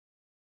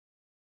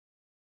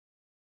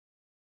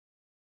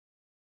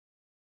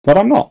 But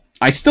I'm not.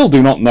 I still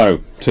do not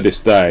know to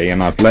this day,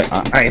 and I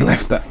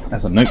left that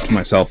as a note to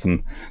myself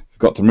and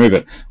forgot to remove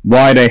it,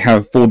 why they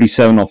have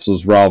 47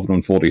 officers rather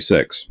than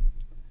 46.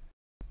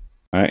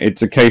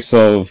 It's a case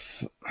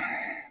of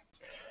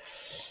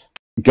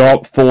go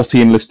up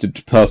 40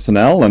 enlisted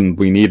personnel and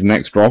we need an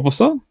extra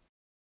officer?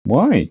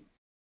 Why?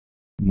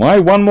 Why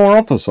one more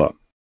officer?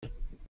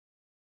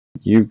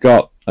 You've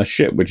got a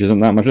ship which isn't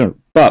that much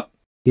different, but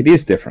it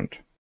is different.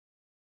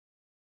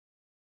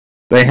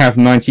 They have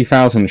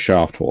 90,000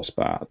 shaft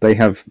horsepower. They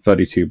have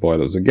 32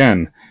 boilers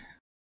again.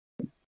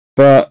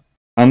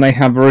 And they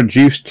have a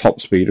reduced top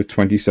speed of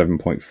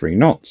 27.3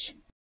 knots.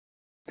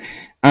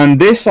 And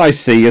this I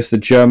see as the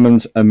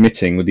Germans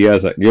admitting with the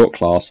Erzak York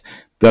class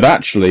that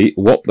actually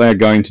what they're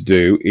going to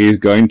do is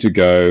going to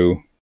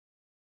go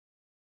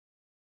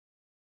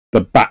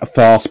the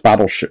fast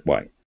battleship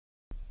way.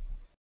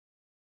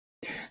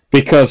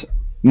 Because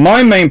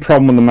my main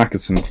problem with the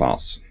Mackensen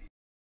class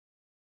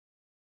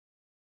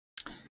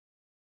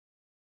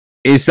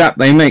is that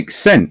they make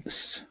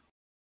sense,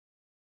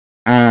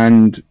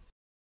 and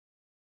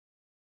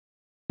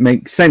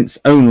make sense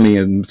only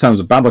in terms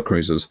of battle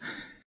cruisers,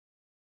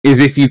 is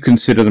if you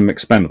consider them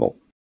expendable.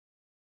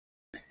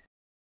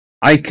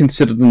 I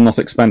consider them not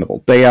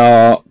expendable. They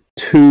are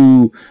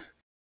too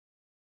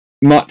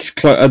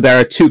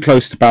they're too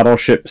close to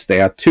battleships. They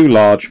are too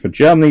large for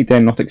Germany.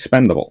 They're not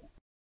expendable.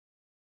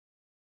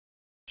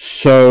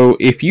 So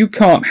if you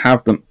can't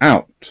have them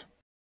out,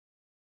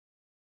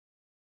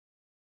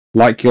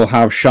 like you'll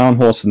have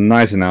Scharnhorst and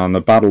Gneisenau in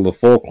the Battle of the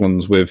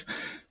Falklands with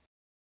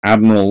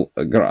Admiral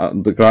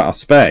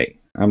Spey,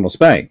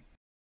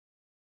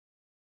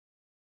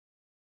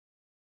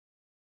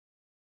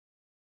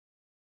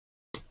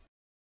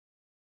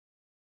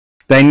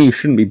 then you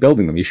shouldn't be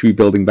building them. You should be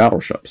building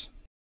battleships.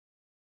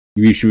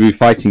 You should be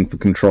fighting for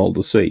control of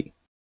the sea.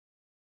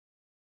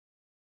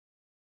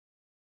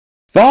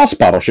 Fast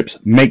battleships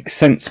make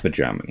sense for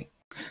Germany.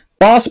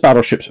 Fast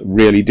battleships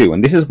really do,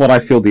 and this is what I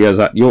feel the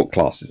Erzat York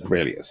class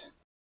really is.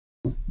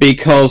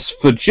 Because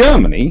for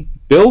Germany,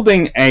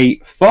 building a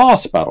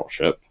fast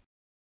battleship,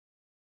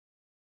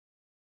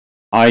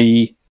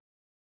 i.e.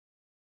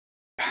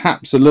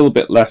 perhaps a little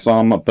bit less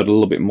armor, but a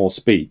little bit more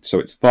speed. So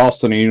it's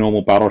faster than a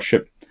normal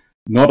battleship,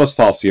 not as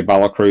fast as your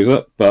battle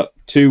cruiser, but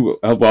too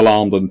well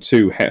armed and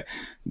too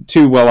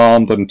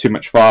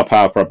much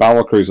firepower for a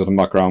battle cruiser to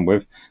muck around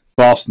with.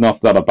 Fast enough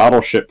that a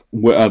battleship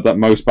that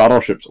most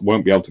battleships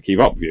won't be able to keep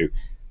up with you.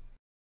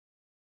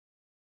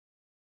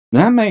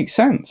 That makes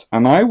sense,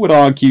 and I would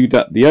argue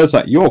that the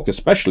Erzat York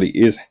especially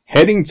is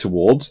heading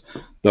towards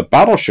the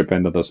battleship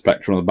end of the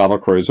spectrum of the battle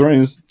cruiser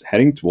and is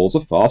heading towards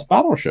a fast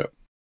battleship.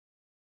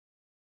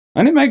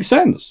 And it makes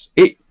sense.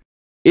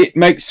 It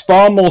makes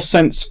far more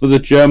sense for the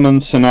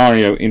German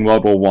scenario in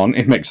World War I.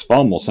 It makes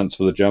far more sense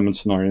for the German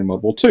scenario in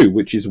World War II,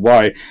 which is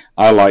why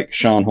I like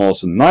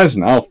Scharnhorst and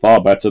Gneisenau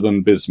far better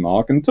than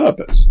Bismarck and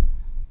Tirpitz.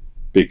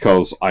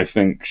 Because I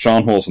think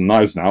Scharnhorst and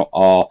Gneisenau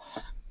are,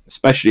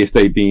 especially if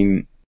they'd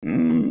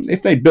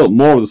built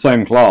more of the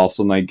same class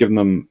and they'd given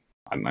them,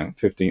 I don't know,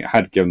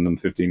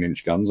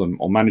 15-inch guns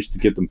or managed to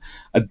give them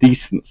a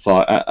decent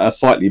a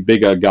slightly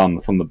bigger gun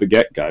from the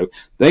get-go,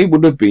 they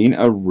would have been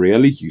a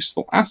really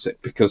useful asset,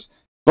 because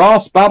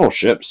fast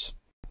battleships,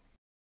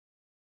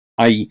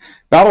 i.e.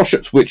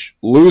 battleships which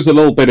lose a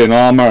little bit in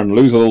armor and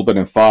lose a little bit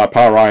in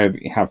firepower,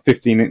 have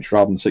 15-inch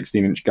rather than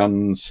 16-inch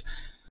guns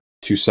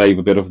to save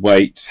a bit of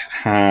weight,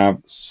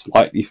 have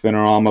slightly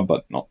thinner armor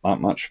but not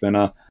that much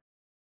thinner,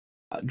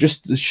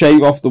 just to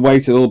shave off the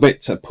weight a little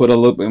bit, to put a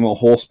little bit more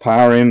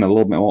horsepower in, a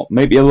little bit more,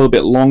 maybe a little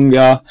bit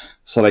longer,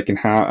 so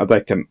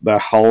their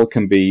hull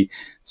can be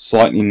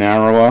slightly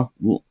narrower.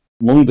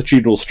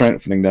 Longitudinal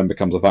strengthening then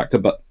becomes a factor,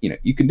 but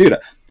you can do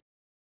that.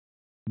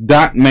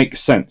 That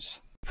makes sense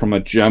from a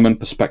German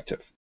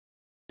perspective,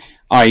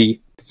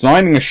 i.e.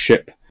 designing a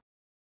ship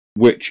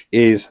which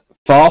is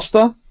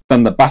faster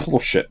than the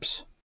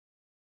battleships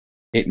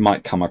it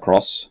might come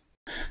across,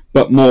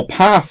 but more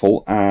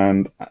powerful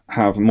and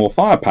have more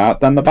firepower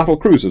than the battle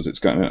cruisers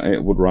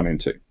it would run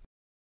into.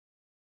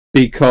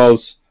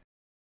 Because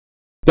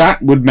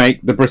that would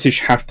make the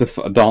British have to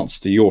dance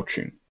to your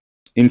tune.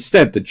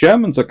 Instead, the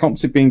Germans are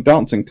constantly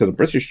dancing to the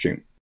British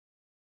tune.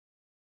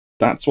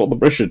 That's what the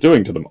British are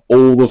doing to them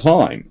all the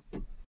time.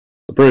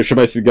 The British are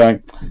basically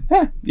going,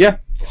 yeah.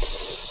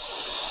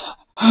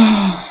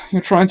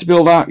 You're trying to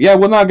build that. Yeah,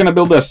 we're now going to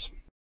build this.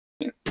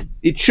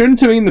 It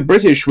shouldn't have been the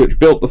British which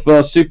built the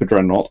first super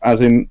dreadnought,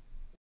 as in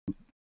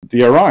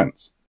the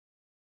Orions.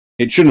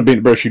 It shouldn't have been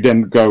the British who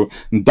then go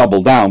and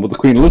double down with the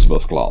Queen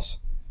Elizabeth class.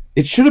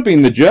 It should have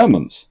been the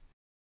Germans,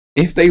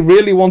 if they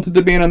really wanted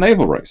to be in a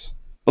naval race.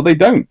 But they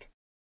don't.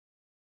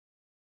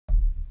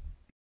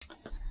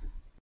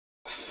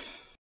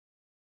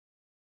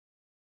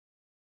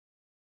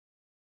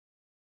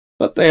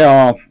 But they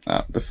are,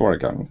 before I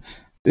go,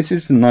 this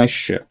is a nice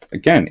ship.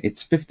 Again,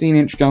 it's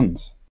 15-inch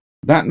guns.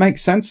 That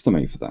makes sense to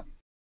me for that.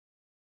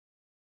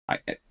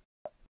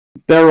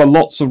 There are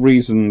lots of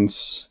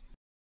reasons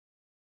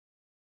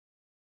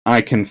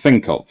I can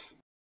think of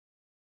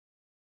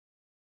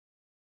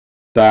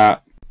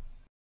that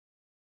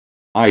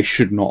I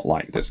should not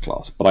like this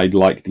class, but I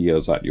like the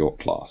Erzat York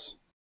class.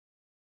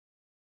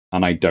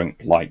 And I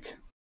don't like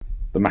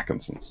the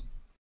Mackensons.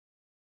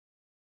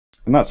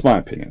 And that's my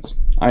opinions.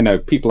 I know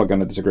people are going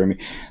to disagree with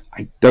me.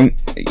 I don't,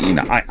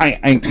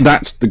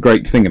 that's the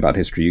great thing about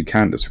history. You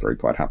can disagree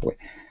quite happily.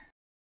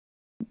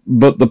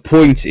 But the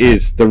point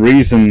is, the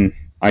reason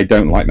I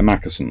don't like the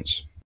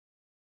Mackensons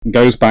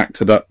goes back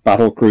to the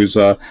battle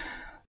cruiser,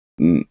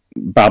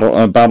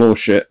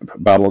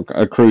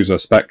 cruiser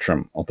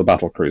spectrum of the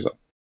battle cruiser.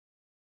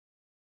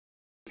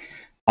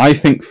 I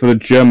think for the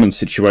German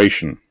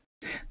situation,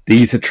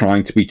 these are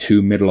trying to be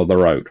too middle of the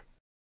road.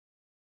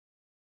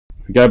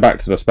 If we go back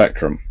to the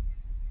spectrum,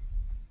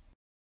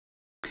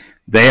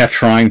 they are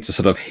trying to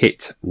sort of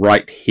hit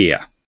right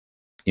here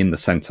in the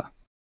centre.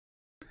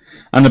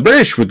 And the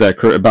British, with their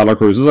battle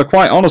cruisers, are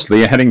quite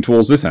honestly heading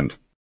towards this end.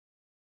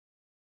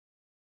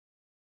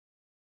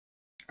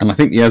 And I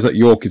think the Erzat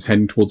York is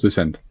heading towards this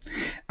end.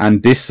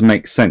 And this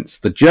makes sense.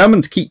 The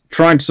Germans keep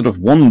trying to sort of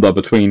wander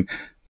between,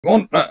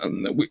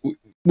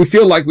 we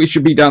feel like we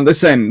should be down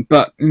this end,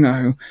 but,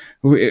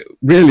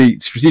 really,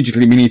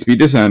 strategically, we need to be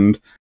this end.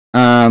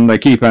 And they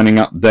keep ending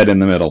up dead in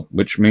the middle,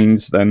 which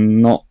means they're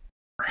not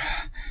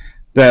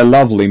they're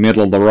lovely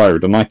middle of the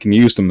road, and I can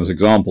use them as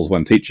examples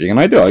when teaching, and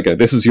I do. I go,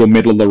 this is your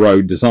middle of the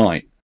road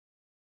design.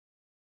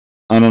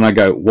 And then I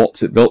go,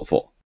 what's it built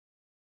for?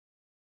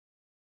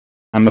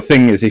 And the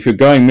thing is, if you're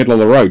going middle of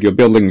the road, you're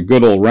building a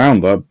good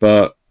all-rounder,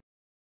 but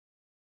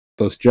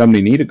does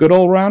Germany need a good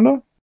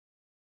all-rounder?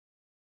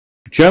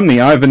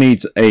 Germany either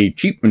needs a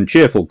cheap and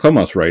cheerful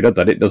commerce raider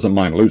that it doesn't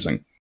mind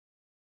losing,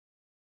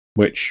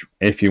 which,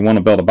 if you want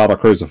to build a battle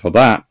cruiser for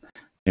that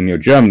in your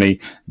Germany,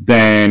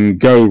 then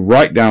go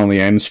right down the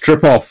end,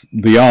 strip off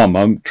the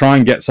armor, try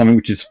and get something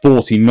which is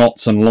 40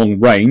 knots and long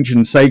range,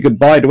 and say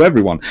goodbye to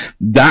everyone.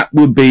 That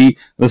would be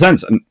the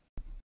sense. And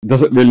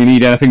does it really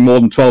need anything more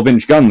than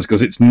 12-inch guns?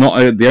 Because it's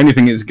not the only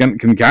thing that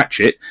can catch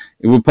it.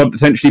 It would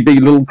potentially be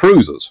little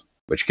cruisers,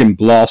 which can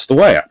blast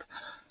away at.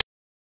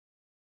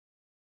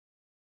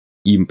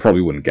 You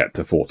probably wouldn't get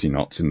to 40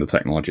 knots in the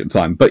technology at the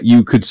time, but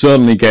you could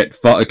certainly get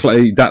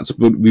that's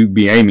what we'd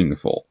be aiming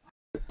for.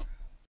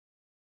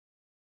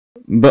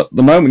 But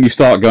the moment you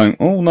start going,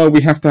 oh no,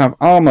 we have to have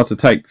armor to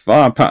take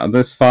firepower,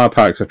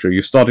 etc.,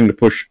 you're starting to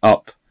push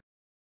up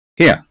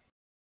here.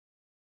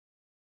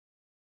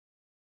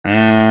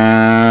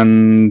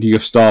 And you're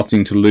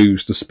starting to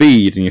lose the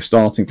speed, and you're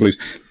starting to lose.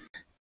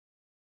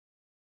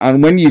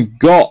 And when you've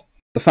got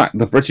the fact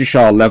the British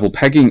are level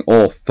pegging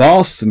or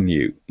faster than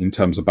you in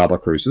terms of battle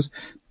cruisers,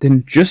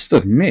 then just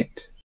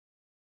admit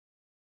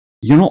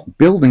you're not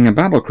building a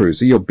battle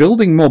cruiser, you're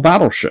building more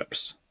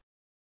battleships.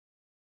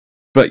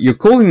 But you're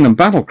calling them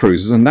battle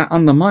cruisers, and that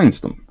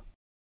undermines them.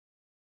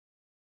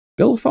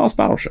 Build fast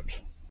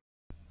battleships.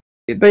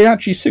 They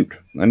actually suit,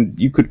 and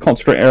you could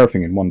concentrate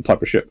everything in one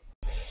type of ship.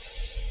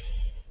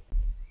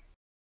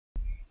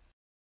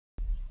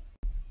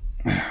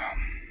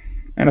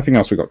 Anything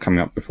else we got coming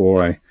up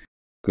before I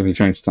quickly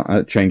change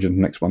into the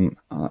next one?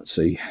 Let's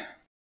see.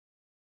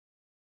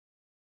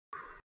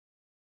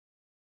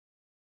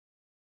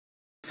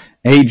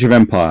 Age of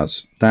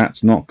Empires.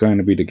 That's not going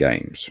to be the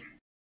games.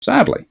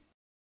 Sadly.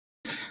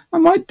 I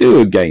might do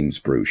a games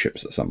brew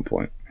ships at some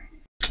point.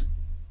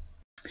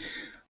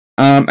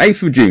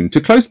 8th of June.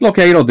 To close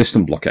blockade or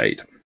distant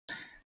blockade?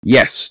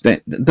 Yes,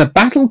 the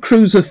battle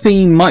cruiser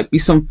theme might be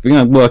something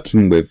I'm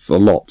working with a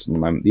lot at the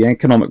moment. The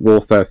economic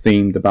warfare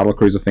theme, the battle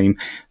cruiser theme,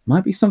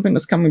 might be something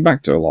that's coming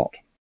back to a lot.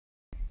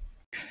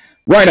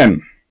 Right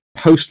then,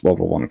 post-World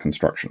War I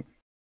construction.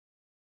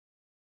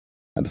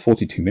 At the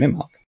 42-minute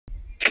mark.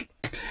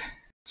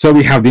 So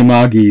we have the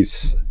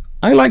Amagis.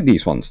 I like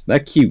these ones. They're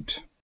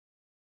cute.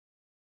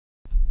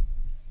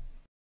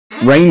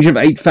 Range of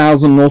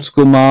 8,000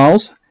 nautical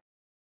miles.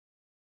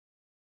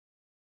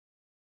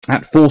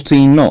 At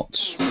 14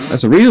 knots.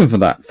 There's a reason for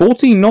that.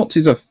 14 knots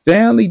is a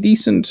fairly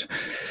decent,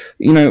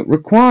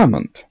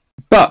 requirement.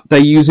 But they're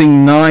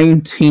using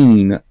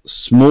 19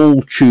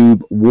 small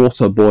tube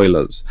water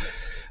boilers,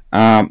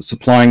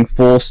 supplying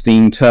 4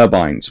 steam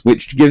turbines,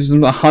 which gives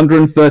them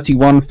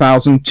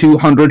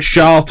 131,200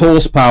 shaft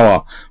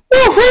horsepower.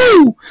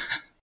 Woohoo!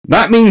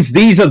 That means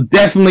these are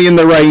definitely in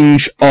the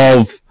range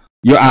of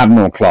your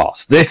Admiral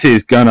class. This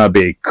is gonna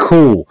be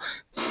cool.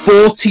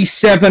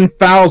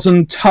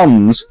 47,000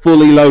 tons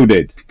fully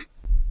loaded.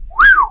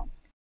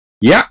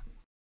 Yeah,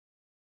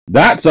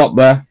 that's up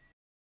there.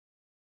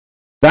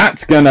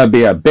 That's gonna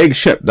be a big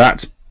ship.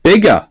 That's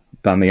bigger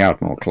than the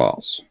Admiral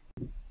class.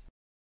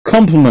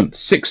 Complement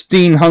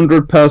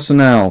 1,600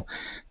 personnel.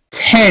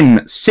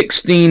 10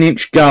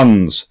 16-inch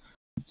guns.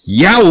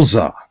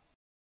 Yowza!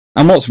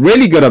 And what's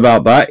really good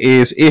about that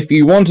is if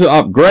you want to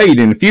upgrade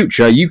in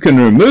future, you can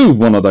remove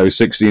one of those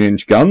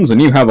 16-inch guns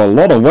and you have a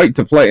lot of weight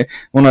to play,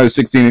 one of those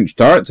 16-inch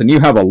turrets, and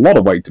you have a lot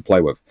of weight to play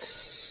with.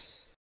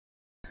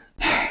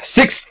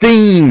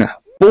 16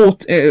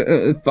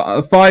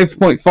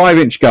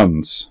 5.5-inch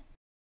guns.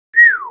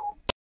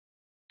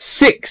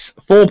 6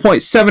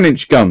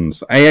 4.7-inch guns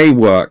for AA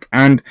work,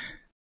 and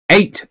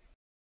 8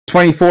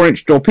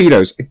 24-inch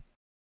torpedoes.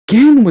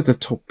 Again with the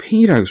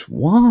torpedoes,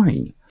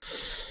 why?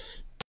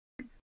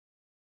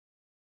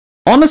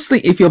 Honestly,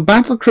 if your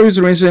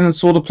battlecruiser is in a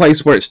sort of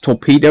place where it's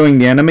torpedoing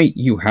the enemy,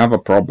 you have a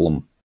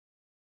problem.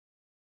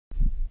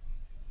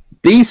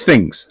 These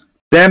things,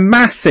 they're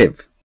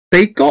massive.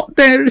 They've got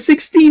their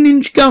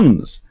 16-inch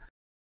guns.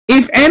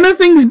 If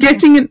anything's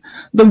getting in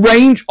the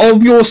range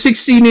of your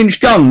 16-inch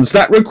guns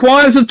that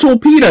requires a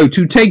torpedo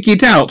to take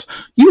it out,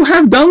 you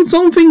have done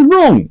something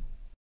wrong.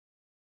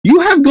 You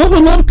have got a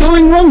lot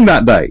going wrong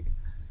that day.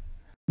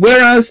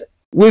 Whereas,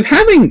 with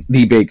having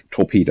the big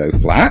torpedo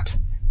flat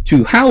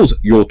to house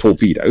your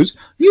torpedoes,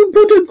 you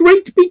put a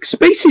great big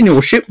space in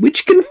your ship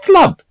which can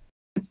flood.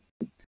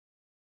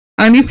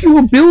 And if you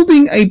were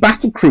building a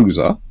battle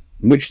cruiser,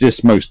 which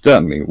this most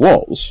certainly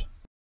was,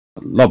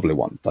 a lovely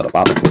one, but a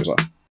battle cruiser,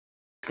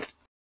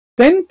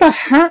 then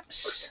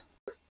perhaps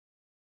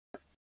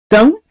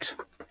don't.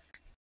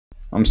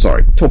 I'm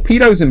sorry,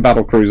 torpedoes in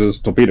battle cruisers,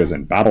 torpedoes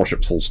in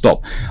battleships, full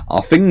stop,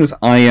 are things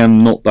I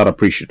am not that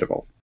appreciative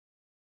of.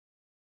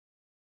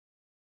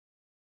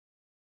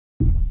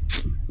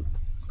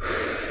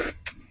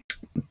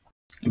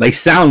 They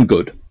sound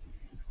good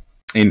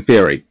in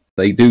theory.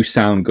 They do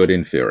sound good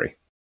in theory.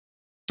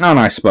 And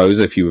I suppose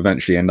if you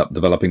eventually end up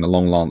developing the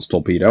long lance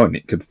torpedo and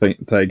it could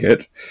take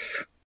it,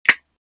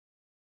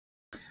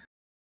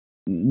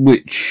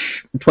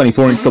 which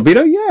 24-inch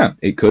torpedo, yeah,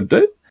 it could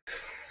do.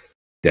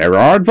 There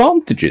are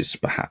advantages,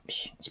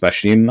 perhaps,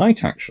 especially in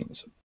night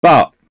actions.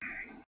 But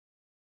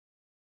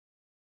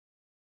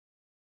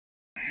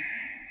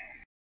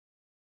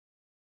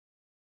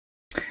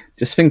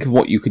just think of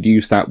what you could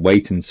use that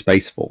weight in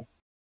space for.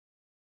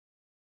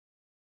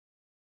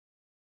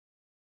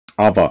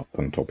 Other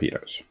than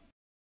torpedoes.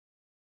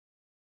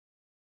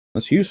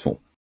 That's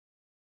useful.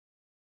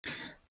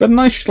 But a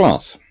nice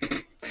class.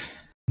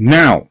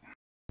 Now,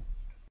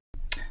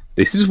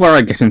 this is where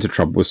I get into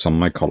trouble with some of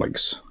my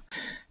colleagues.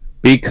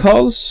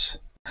 Because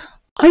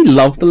I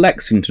love the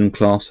Lexington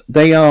class.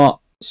 They are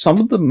some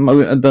of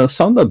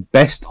the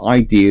best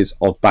ideas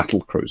of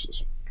battle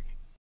cruisers.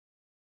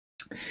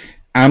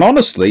 And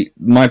honestly,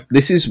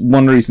 this is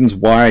one of the reasons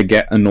why I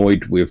get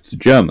annoyed with the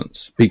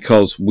Germans.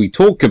 Because we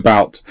talk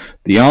about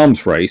the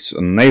arms race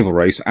and naval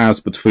race as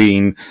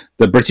between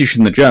the British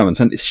and the Germans,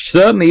 and it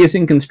certainly is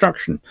in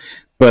construction.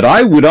 But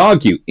I would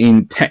argue,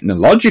 in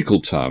technological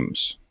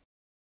terms,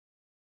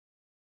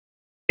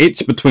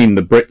 it's between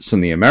the Brits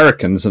and the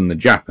Americans and the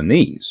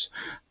Japanese.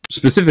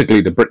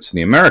 Specifically the Brits and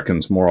the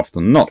Americans more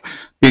often than not,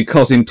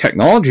 because in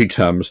technology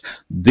terms,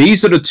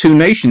 these are the two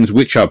nations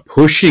which are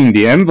pushing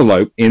the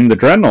envelope in the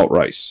dreadnought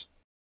race.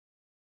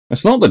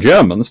 It's not the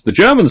Germans. The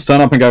Germans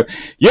turn up and go,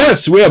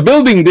 yes, we are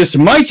building this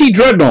mighty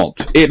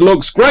dreadnought. It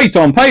looks great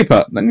on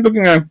paper. Then you look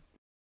and go,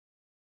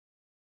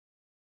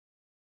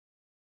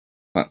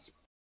 that's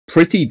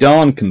pretty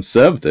darn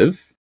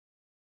conservative.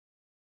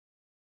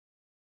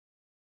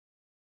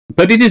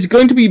 But it is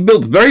going to be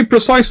built very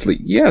precisely,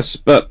 yes,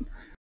 but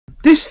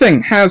this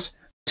thing has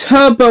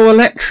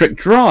turbo-electric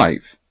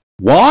drive.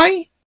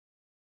 Why?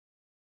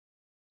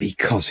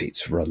 Because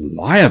it's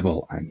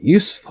reliable and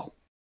useful.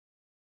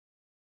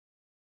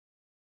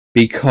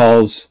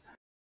 Because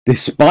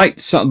despite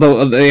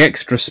the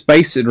extra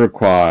space it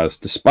requires,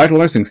 despite all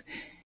those things,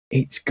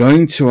 it's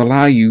going to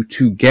allow you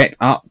to get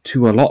up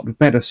to a lot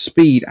better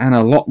speed and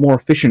a lot more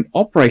efficient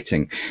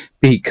operating.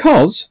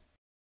 Because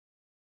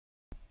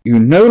you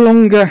no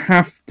longer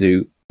have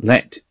to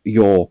let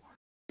your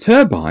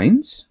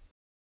turbines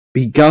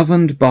be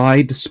governed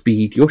by the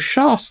speed your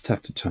shafts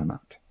have to turn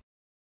out.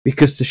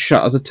 Because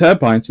the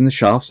turbines and the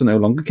shafts are no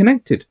longer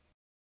connected.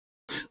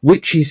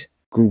 Which is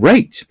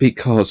great,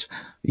 because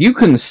you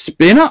can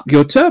spin up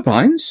your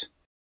turbines,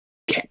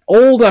 get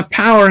all the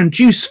power and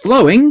juice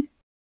flowing,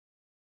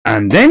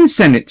 and then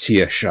send it to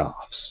your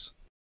shafts.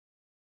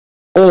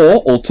 Or,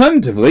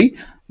 alternatively,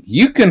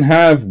 you can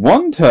have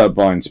one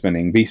turbine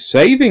spinning, be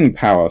saving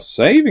power,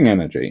 saving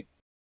energy,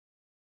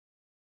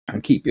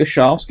 and keep your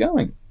shafts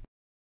going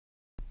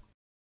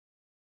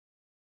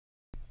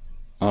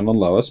on a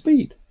lower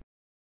speed.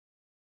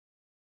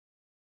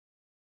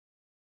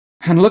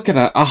 And look at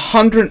that,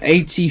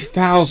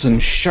 180,000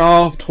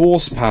 shaft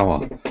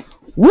horsepower.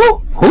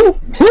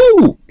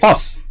 Woo-hoo-hoo!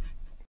 Plus,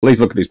 please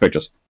look at these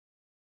pictures.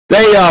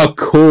 They are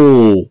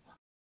cool.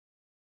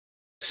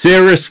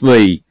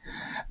 Seriously.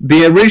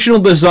 The original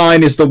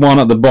design is the one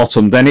at the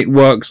bottom, then it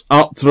works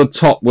up to the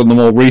top with the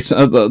more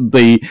recent,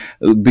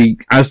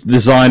 as the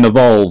design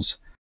evolves.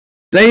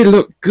 They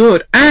look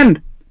good.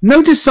 And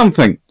notice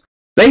something.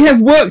 They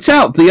have worked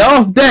out the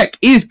aft deck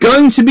is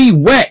going to be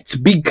wet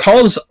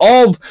because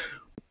of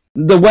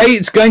the way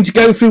it's going to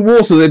go through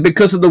water,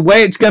 because of the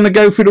way it's going to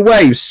go through the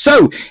waves.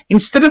 So,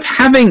 instead of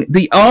having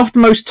the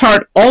aftmost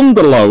turret on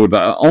the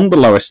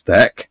lowest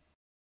deck,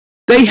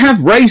 they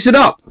have raised it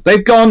up.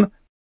 They've gone,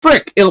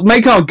 frick, it'll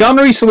make our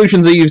gunnery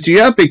solutions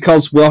easier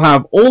because we'll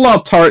have all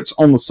our turrets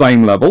on the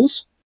same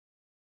levels.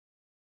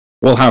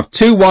 We'll have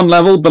one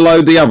level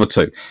below the other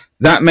two.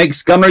 That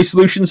makes gunnery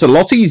solutions a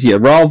lot easier,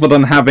 rather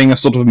than having a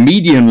sort of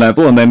medium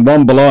level and then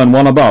one below and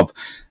one above,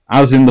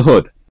 as in the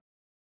hood.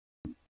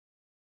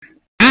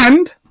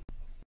 And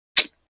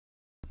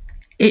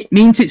it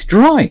means it's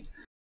dry.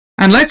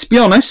 And let's be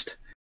honest,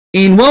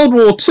 in World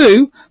War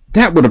II,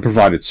 that would have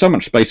provided so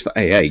much space for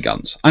AA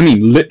guns. I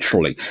mean,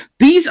 literally.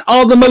 These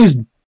are the most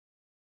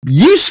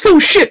useful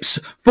ships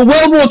for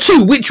World War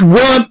II, which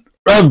weren't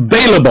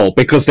available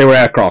because they were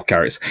aircraft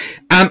carriers.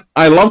 And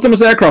I love them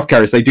as aircraft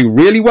carriers. They do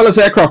really well as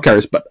aircraft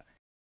carriers, but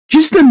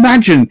just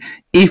imagine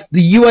if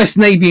the US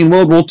Navy in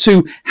World War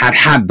II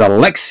had the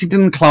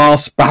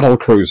Lexington-class battle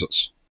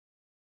cruisers.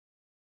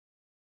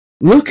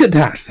 Look at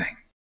that thing.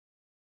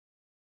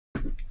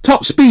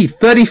 Top speed,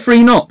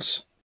 33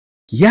 knots.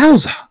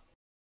 Yowza.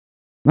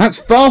 That's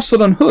faster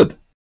than Hood.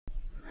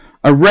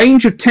 A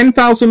range of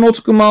 10,000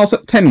 nautical miles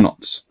at 10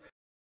 knots.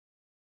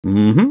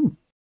 8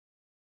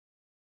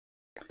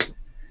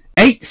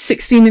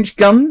 16-inch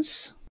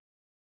guns.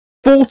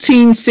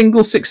 14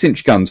 single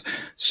 6-inch guns.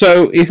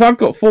 So if I've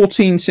got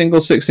 14 single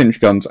 6-inch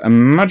guns,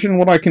 imagine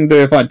what I can do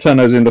if I turn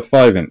those into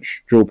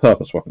 5-inch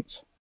dual-purpose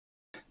weapons.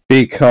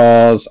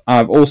 Because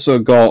I've also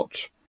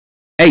got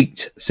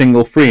 8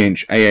 single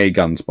 3-inch AA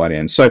guns by the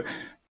end. So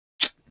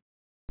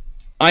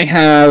I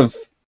have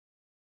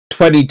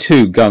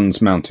 22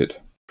 guns mounted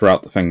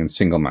throughout the thing in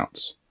single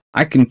mounts.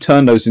 I can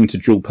turn those into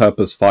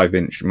dual-purpose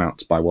 5-inch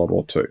mounts by World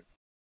War II.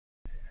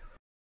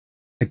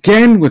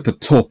 Again, with the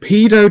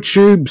torpedo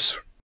tubes.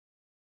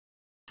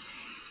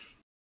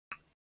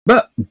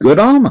 But good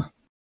armor.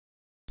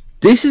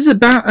 This is a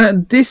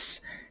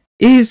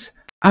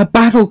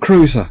battle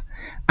cruiser,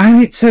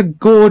 and it's a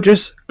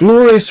gorgeous,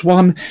 glorious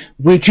one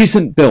which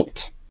isn't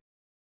built.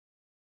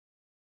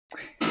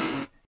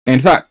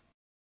 In fact,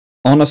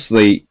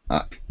 honestly,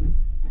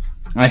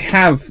 I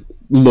have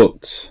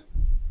looked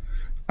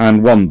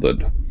and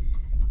wondered.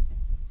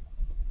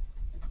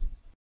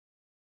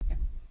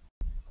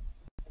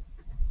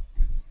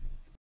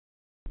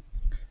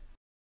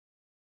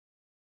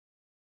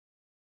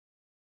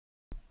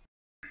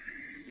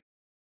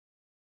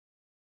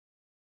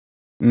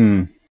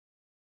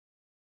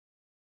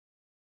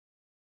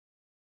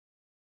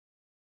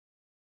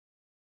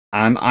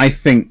 And I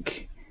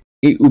think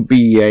it would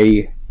be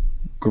a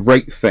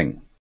great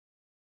thing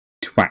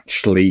to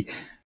actually,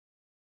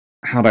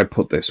 how do I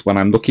put this, when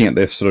I'm looking at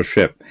this sort of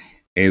ship,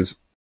 is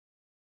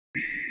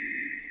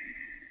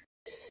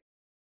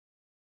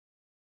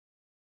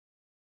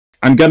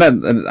I'm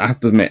gonna have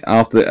to admit,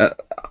 after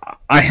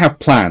I have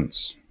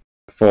plans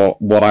for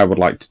what I would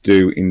like to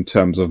do in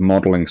terms of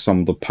modelling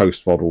some of the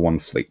post-World War I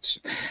fleets.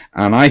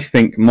 And I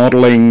think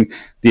modelling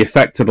the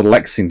effect of the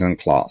Lexington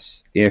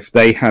class, if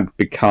they had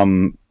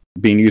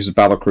been used as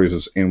battle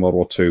cruisers in World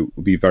War II,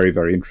 would be very,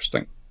 very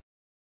interesting,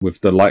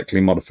 with the likely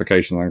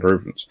modifications and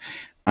improvements.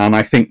 And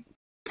I think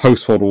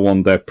post-World War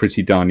I, they're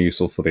pretty darn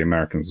useful for the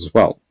Americans as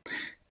well.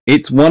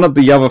 It's one of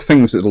the other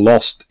things that are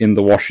lost in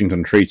the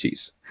Washington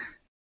treaties.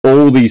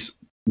 All these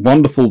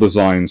wonderful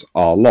designs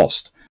are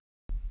lost.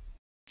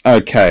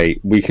 Okay,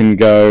 we can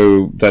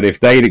go that if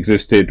they'd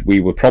existed, we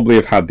would probably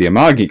have had the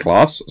Amagi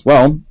class as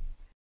well,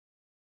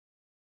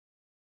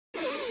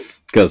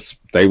 because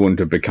they wouldn't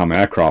have become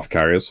aircraft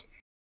carriers,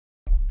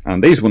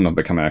 and these wouldn't have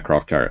become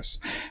aircraft carriers.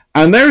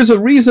 And there is a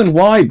reason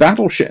why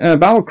battle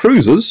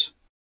cruisers,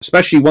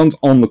 especially ones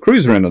on the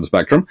cruiser end of the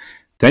spectrum,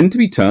 tend to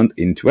be turned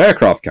into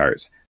aircraft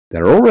carriers.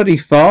 They're already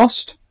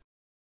fast,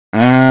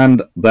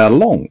 and they're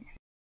long.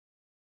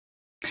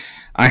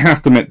 I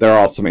have to admit there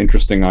are some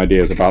interesting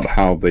ideas about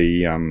how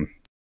the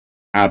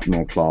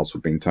Admiral class were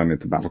being turned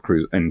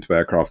into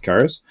aircraft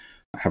carriers.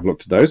 I have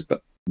looked at those,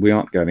 but we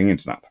aren't getting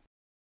into that.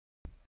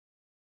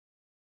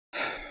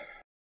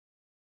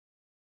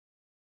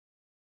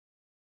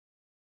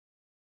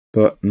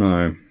 But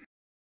no.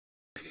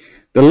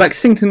 The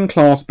Lexington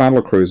class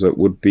battlecruiser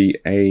would be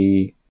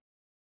a...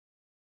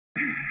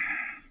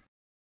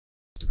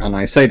 And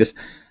I say this,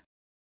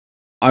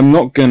 I'm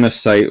not going to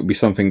say it would be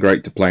something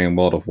great to play in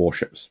World of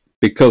Warships,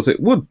 because it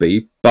would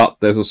be, but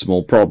there's a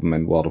small problem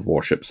in World of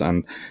Warships,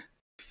 and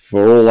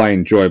for all I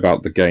enjoy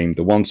about the game,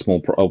 the one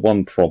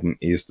problem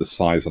is the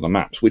size of the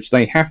maps, which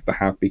they have to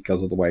have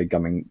because of the way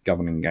governing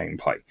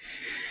gameplay.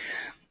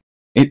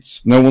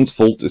 It's no one's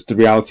fault. It's the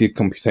reality of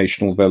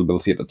computational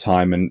availability at the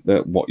time and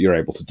what you're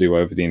able to do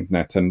over the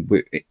internet. And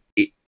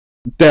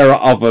there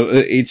are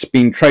it's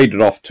been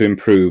traded off to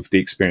improve the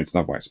experience in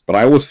other ways. But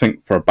I always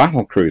think for a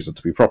battle cruiser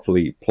to be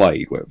properly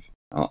played with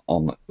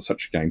on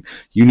such a game,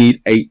 you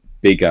need a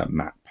bigger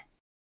map.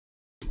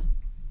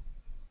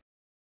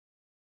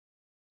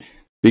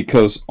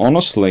 Because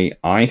honestly,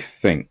 I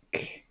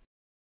think,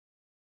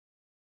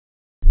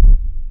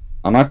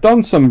 and I've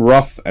done some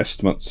rough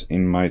estimates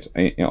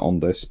on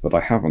this, but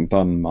I haven't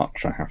done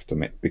much, I have to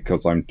admit,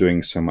 because I'm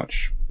doing so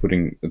much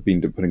doing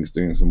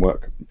some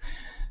work,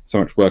 so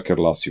much work over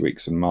the last few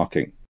weeks and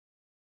marking.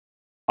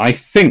 I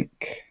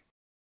think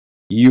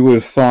you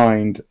would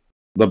find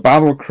the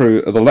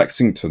the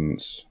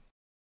Lexingtons,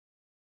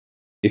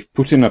 if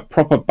put in a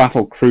proper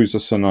battle cruiser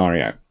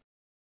scenario,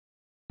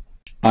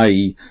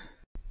 i.e.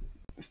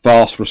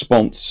 fast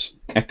response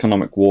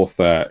economic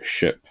warfare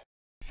ship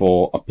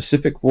for a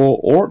Pacific War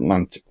or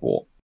Atlantic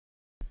War,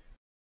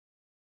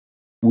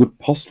 would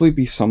possibly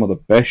be some of the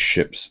best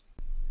ships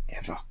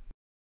ever.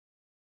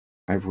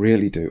 I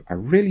really do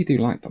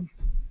like them.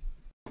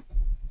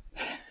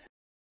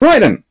 Right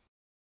then.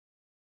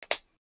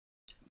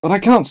 But I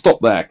can't stop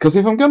there, because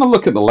if I'm going to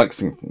look at the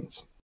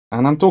Lexingtons,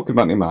 and I'm talking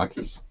about the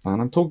Amagis,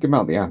 and I'm talking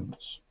about the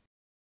Admirals,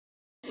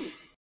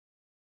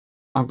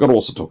 I've got to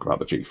also talk about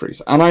the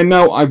G3s. And I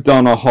know I've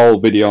done a whole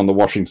video on the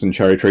Washington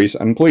cherry trees,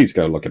 and please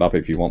go look it up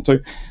if you want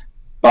to.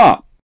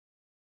 But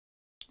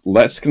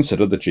let's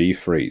consider the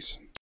G3s.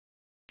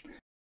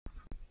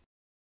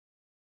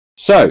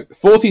 So,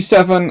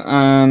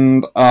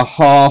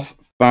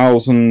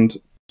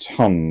 47,500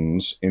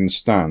 tons in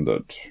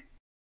standard.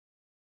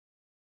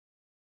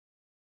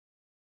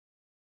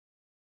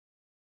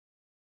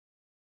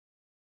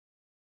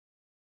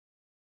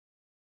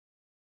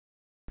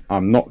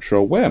 I'm not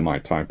sure where my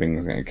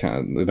typing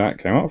that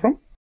came up from.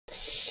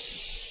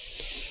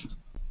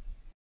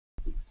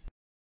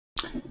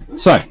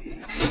 So,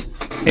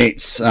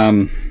 it's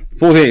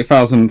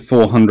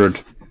 48,400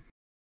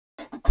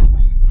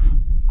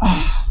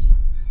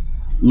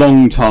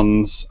 long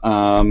tons,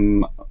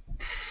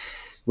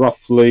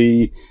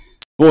 roughly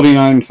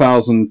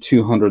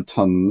 49,200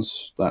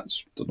 tons.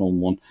 That's the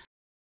normal one.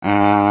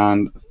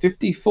 and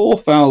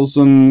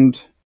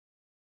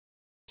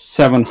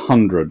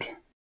 54,700,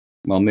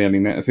 well,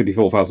 nearly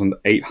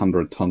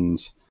 54,800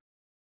 tons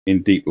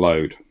in deep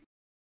load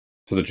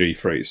for the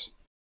G3s.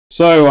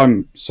 So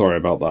I'm sorry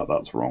about that,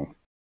 that's wrong.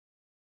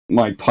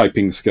 My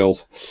typing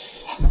skills.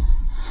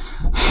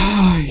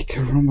 Ay,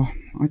 caramba.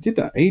 I did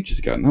that ages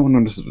ago, no one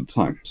noticed at the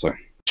time, so.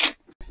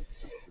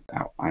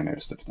 Ow, I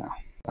noticed it now.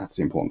 That's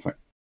the important thing.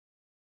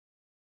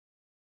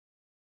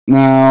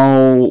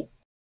 Now,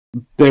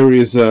 there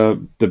is a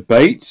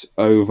debate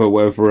over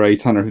whether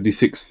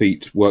 856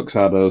 feet works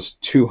out as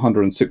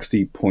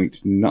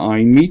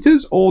 260.9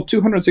 meters or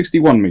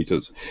 261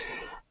 meters.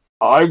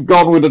 I've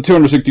gone with the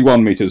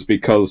 261 meters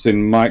because,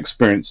 in my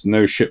experience,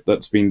 no ship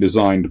that's been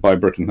designed by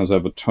Britain has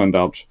ever turned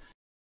out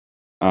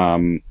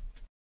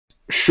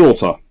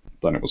shorter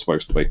than it was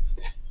supposed to be.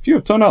 Few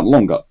have turned out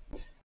longer.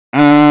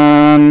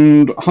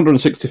 And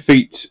 160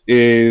 feet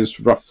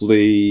is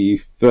roughly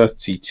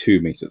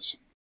 32 meters.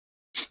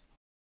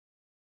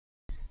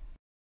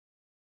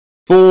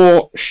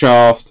 4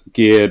 shaft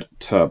geared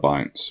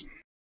turbines.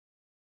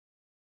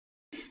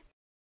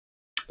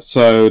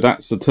 So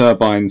that's the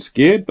turbines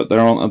geared, but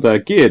they're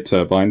geared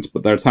turbines,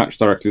 but they're attached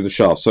directly to the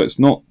shaft. So it's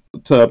not the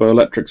turbo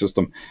electric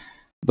system.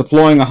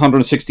 Deploying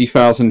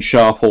 160,000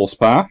 shaft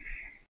horsepower.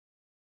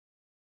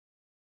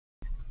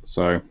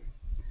 So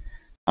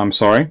I'm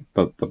sorry,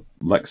 but the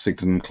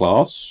Lexington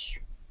class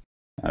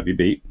have you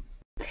beat.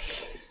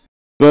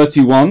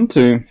 31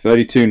 to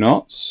 32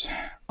 knots.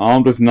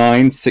 Armed with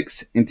 9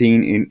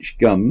 16-inch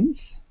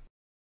guns.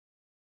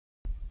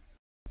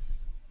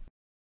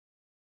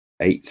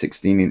 8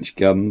 16-inch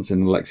guns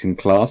in the Lexington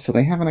class, so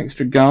they have an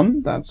extra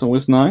gun. That's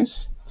always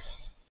nice.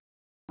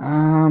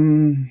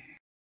 Yeah.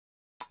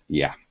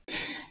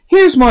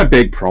 Here's my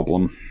big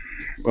problem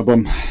with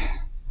them.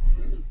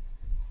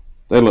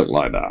 They look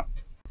like that.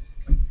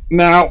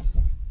 Now,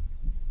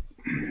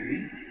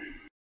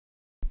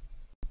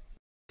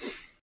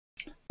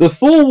 the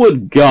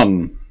forward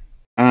gun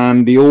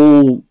and the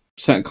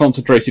all-set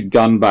concentrated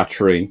gun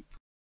battery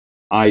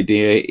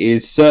idea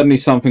is certainly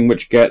something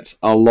which gets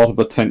a lot of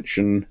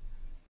attention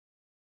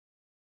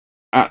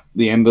at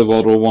the end of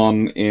World War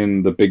I,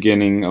 in the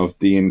beginning of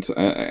the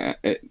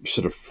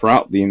sort of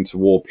throughout the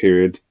interwar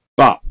period,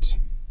 but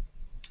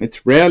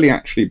it's rarely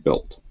actually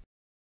built.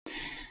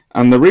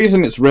 And the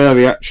reason it's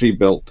rarely actually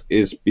built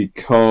is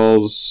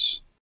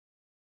because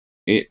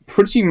it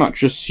pretty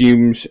much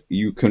assumes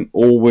you can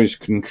always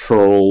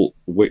control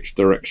which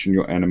direction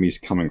your enemy's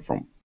coming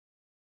from.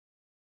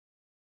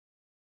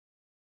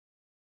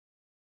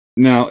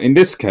 Now, in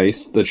this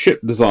case, the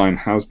ship design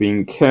has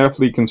been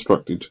carefully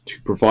constructed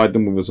to provide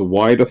them with as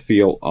wide a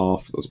field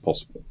aft as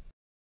possible.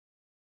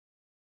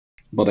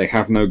 But they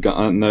have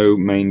no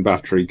main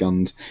battery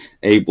guns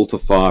able to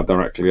fire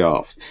directly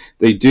aft.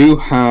 They do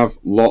have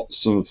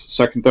lots of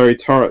secondary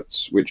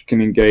turrets which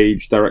can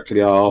engage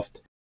directly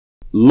aft.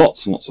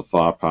 Lots and lots of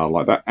firepower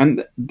like that.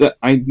 And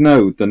I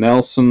know the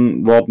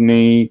Nelson,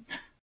 Rodney,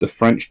 the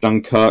French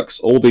Dunkirks,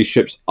 all these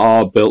ships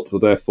are built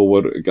with their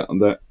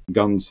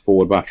guns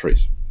forward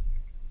batteries.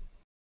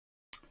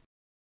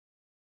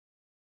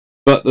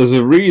 But there's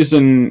a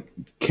reason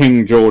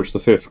King George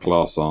V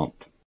class aren't.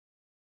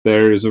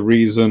 There is a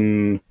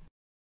reason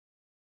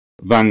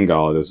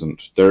Vanguard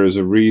isn't. There is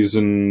a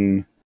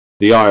reason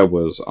the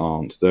Iowas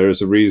aren't. There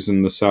is a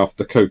reason the South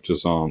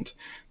Dakotas aren't.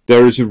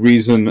 There is a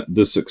reason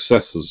the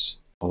successors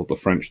of the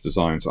French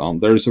designs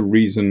aren't. There is a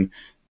reason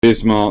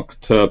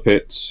Bismarck,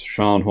 Tirpitz,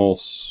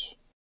 Scharnhorst.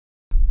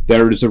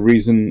 There is a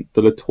reason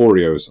the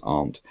Littorios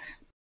aren't.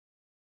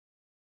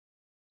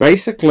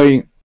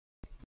 Basically,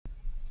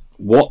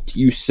 what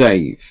you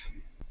save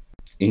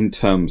in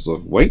terms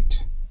of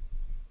weight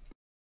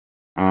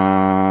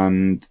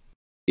and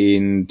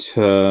in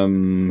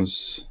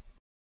terms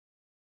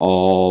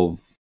of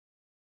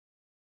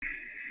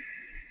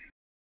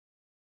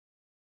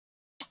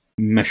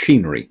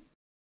machinery,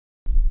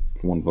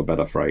 for want of a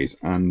better phrase,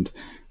 and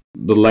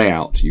the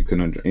layout you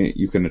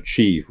can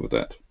achieve with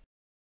it,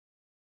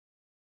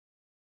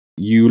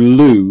 you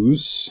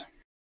lose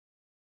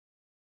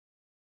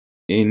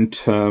in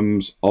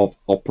terms of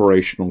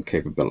operational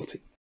capability.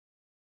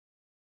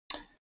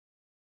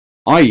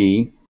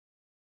 I.e.,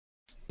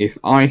 if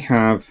I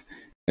have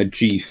a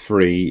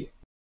G3,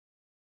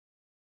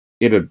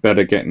 it had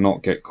better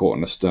not get caught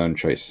in a stern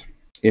chase.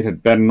 It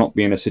had better not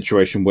be in a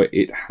situation where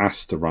it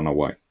has to run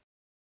away,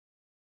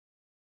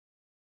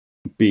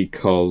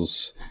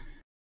 because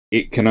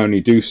it can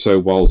only do so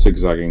while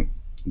zigzagging,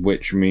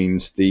 which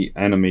means the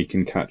enemy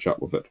can catch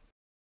up with it.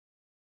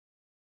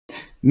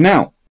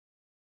 Now,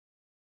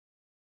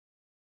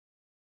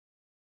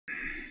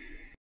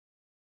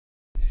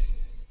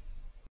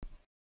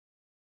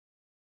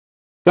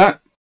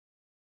 that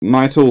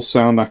might all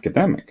sound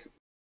academic.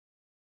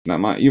 You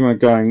might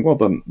going, well,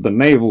 the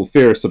naval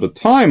theorists at the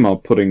time are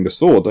putting this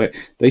forward.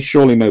 They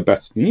surely know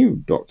better than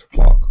you, Dr.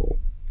 Clark, or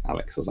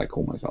Alex, as I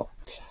call myself.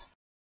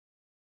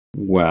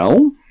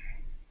 Well,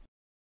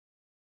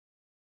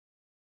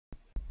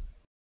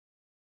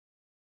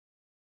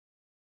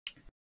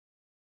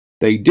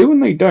 they do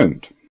and they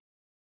don't.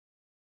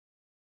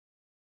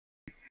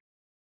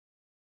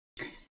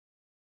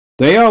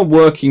 They are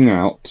working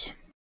out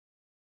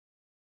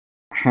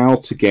how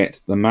to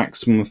get the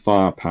maximum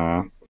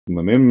firepower from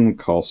the minimum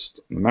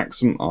cost, the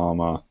maximum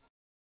armor,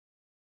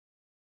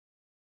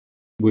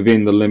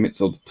 within the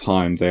limits of the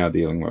time they are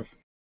dealing with.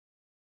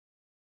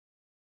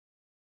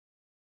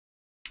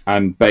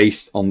 And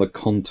based on the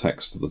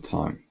context of the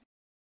time.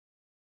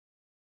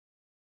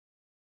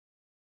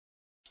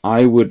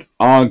 I would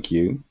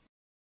argue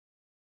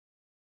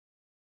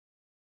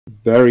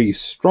very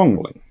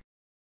strongly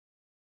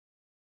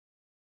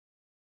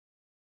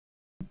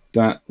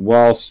that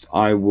whilst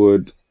I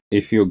would,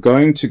 if you're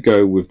going to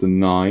go with the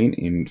 9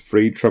 in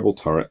 3 treble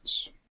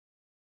turrets,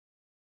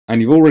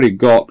 and you've already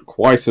got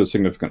quite a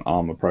significant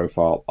armor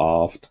profile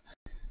aft,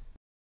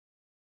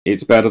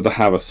 it's better to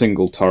have a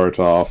single turret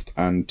aft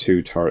and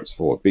 2 turrets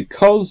forward,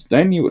 because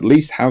then you at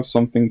least have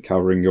something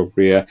covering your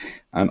rear,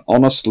 and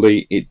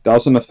honestly, it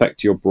doesn't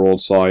affect your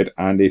broadside,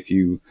 and if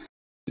you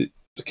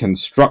can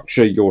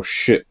structure your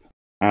ship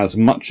as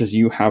much as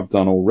you have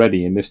done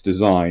already in this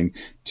design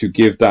to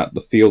give that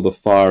the field of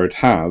fire it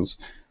has,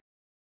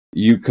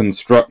 you can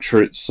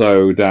structure it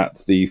so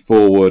that the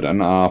forward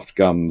and aft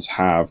guns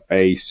have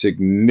a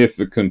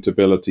significant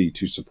ability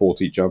to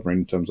support each other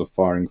in terms of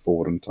firing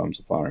forward and in terms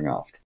of firing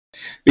aft.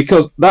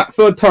 Because that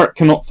third turret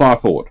cannot fire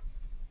forward.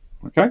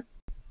 Okay?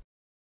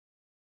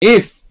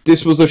 If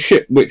this was a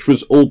ship which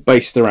was all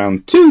based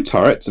around 2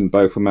 turrets and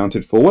both were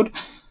mounted forward,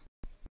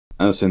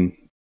 as in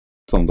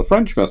some of the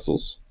French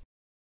vessels,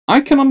 I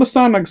can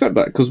understand and accept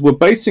that, because we're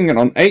basing it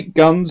on 8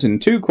 guns in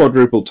 2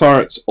 quadruple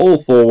turrets, all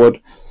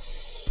forward.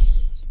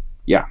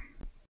 Yeah,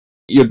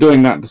 you're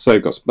doing that to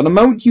save costs. But the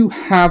moment you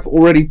have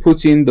already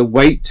put in the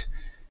weight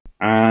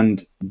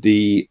and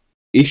the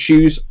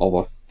issues of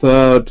a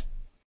third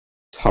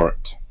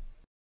turret,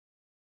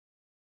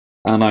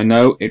 and I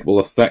know it will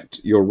affect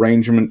your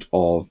arrangement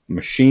of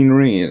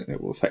machinery, it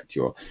will affect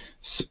your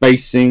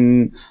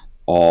spacing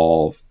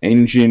of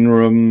engine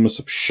rooms,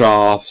 of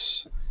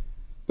shafts,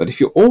 but if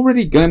you're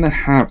already going to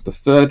have the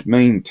third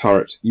main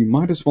turret, you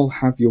might as well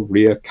have your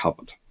rear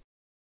covered.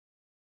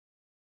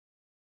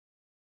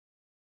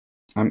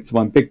 And it's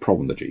my big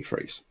problem, the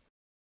G3s.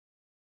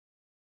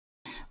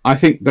 I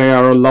think they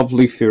are a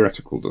lovely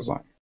theoretical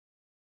design,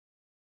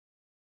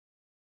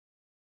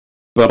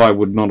 but I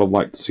would not have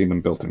liked to see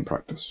them built in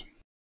practice.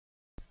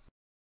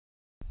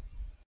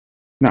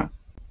 Now,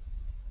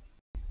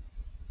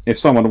 if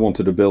someone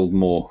wanted to build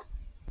more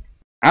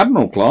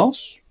Admiral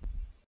class,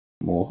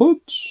 more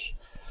hoods,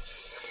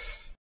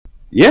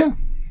 yeah,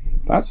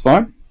 that's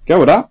fine. Go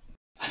with that.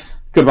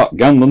 Could have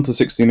upgunned them to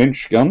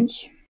 16-inch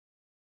guns.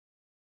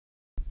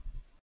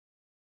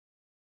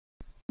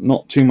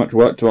 Not too much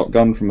work to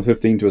upgun from a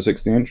 15 to a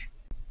 16-inch.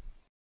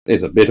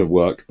 Is a bit of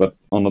work, but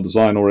on a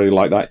design already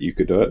like that, you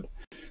could do it.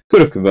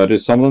 Could have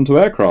converted some of them to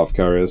aircraft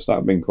carriers. That would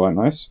have been quite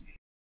nice.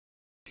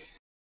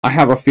 I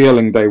have a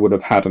feeling they would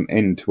have had an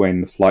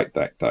end-to-end flight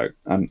deck, though,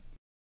 and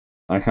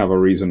I have a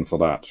reason for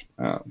that.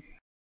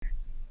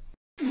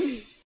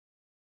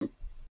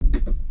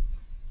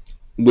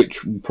 Which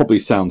probably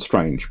sounds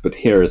strange, but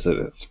here is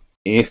it.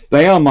 If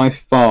they are my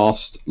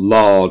fast,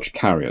 large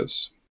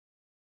carriers,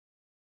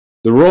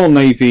 the Royal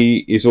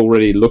Navy is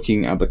already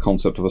looking at the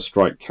concept of a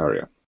strike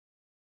carrier.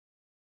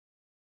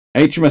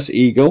 HMS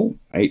Eagle,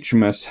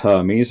 HMS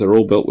Hermes are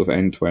all built with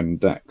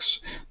end-to-end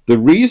decks. The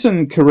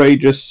reason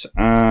Courageous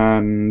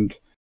and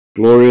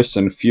Glorious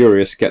and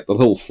Furious get the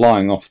little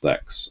flying off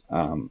decks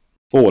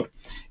forward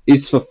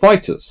is for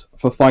fighters,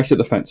 for fighter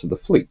defense of the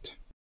fleet.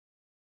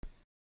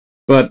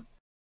 But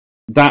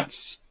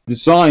that's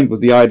designed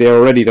with the idea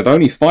already that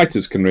only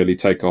fighters can really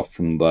take off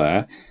from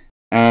there,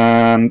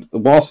 and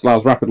whilst it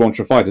allows rapid launch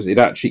of fighters, it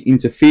actually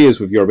interferes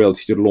with your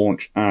ability to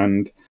launch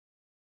and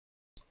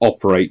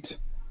operate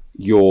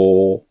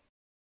your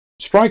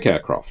strike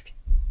aircraft.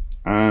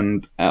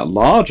 And a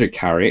larger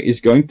carrier is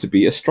going to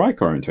be a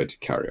strike-orientated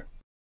carrier,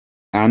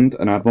 and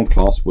an Admiral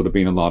class would have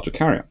been a larger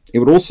carrier. It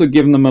would also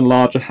give them a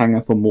larger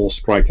hangar for more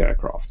strike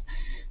aircraft.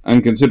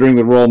 And considering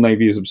the Royal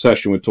Navy's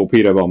obsession with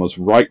torpedo bombers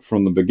right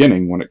from the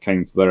beginning when it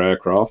came to their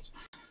aircraft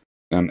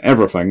and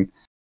everything,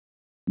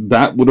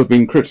 that would have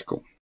been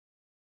critical.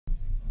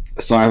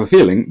 So I have a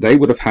feeling they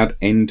would have had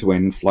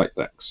end-to-end flight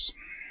decks.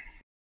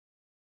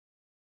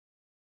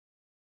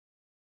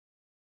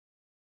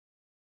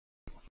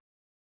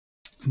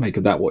 Make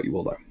of that what you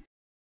will, though.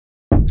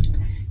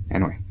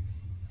 Anyway,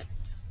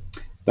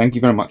 thank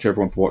you very much,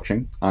 everyone, for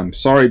watching. I'm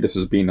sorry this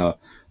has been a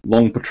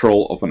long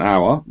patrol of an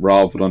hour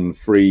rather than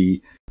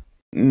 3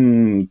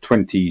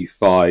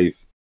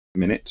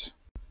 25-minute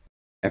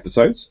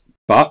episodes,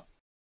 but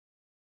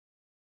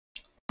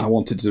I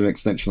wanted to do an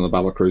extension of the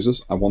Battle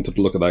Cruisers. I wanted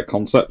to look at their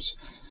concepts,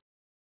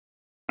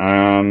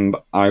 and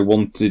I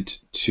wanted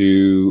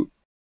to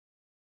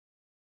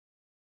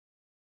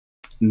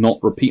not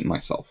repeat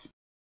myself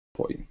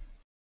for you.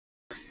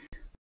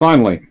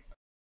 Finally,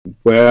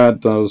 where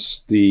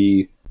does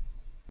the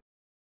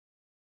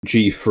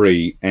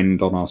G3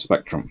 end on our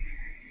spectrum?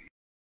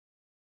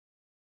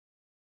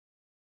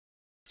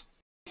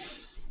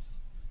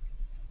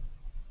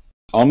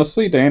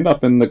 Honestly, they end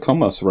up in the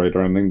Commerce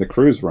Raider and in the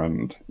Cruiser,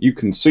 and you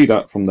can see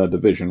that from their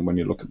division when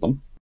you look at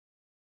them.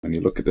 When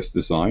you look at this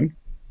design.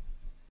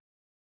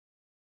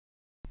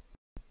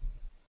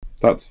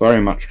 That's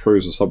very much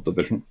Cruiser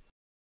subdivision.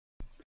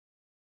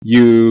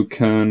 You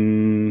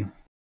can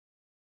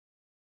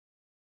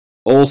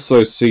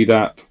also see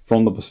that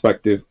from the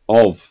perspective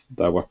of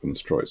their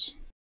weapons choice.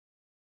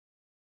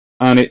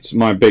 And it's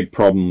my big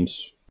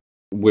problems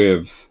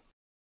with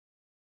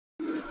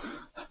the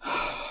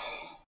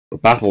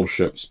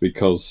battleships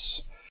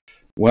because,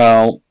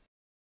 well,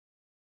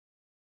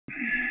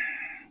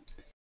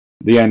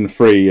 the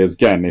N3 is,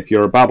 again, if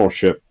you're a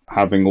battleship,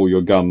 having all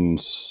your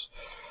guns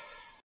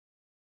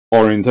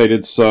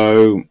orientated,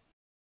 so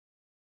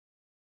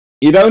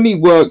it only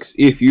works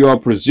if you are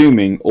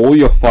presuming all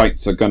your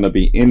fights are going to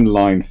be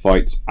inline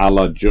fights a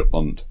la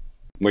Jutland,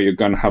 where you're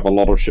going to have a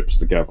lot of ships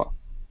together.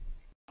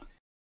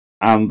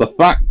 And the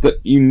fact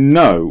that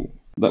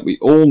that we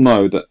all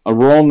know that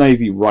Royal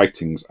Navy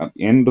writings at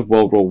the end of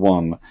World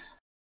War I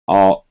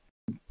are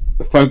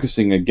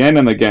focusing again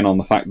and again on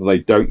the fact that they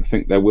don't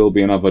think there will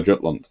be another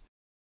Jutland.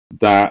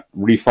 That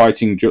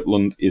refighting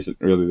Jutland isn't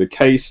really the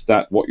case,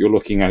 that what you're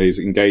looking at is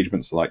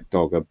engagements like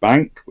Dogger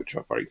Bank, which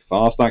are very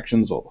fast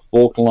actions, or the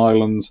Falkland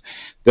Islands.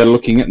 They're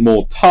looking at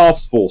more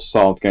task force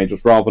style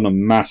engagements rather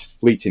than mass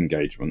fleet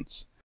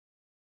engagements.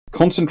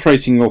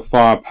 Concentrating your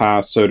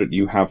firepower so that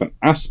you have an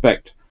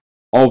aspect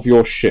of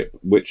your ship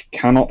which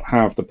cannot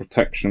have the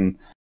protection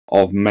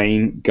of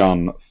main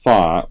gun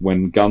fire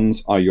when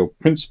guns are your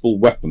principal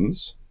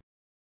weapons.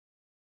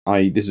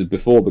 This is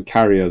before the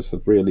carriers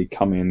have really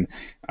come in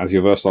as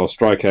your versatile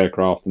strike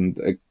aircraft,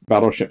 and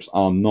battleships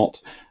are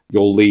not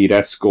your lead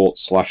escort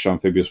 /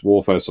 amphibious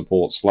warfare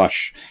support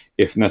 /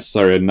 if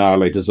necessary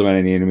annihilators of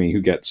any enemy who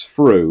gets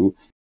through.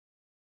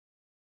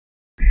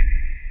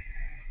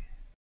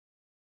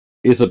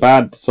 Is a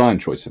bad design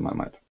choice in my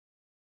mind.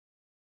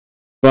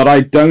 But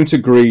I don't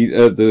agree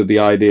the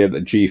idea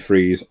that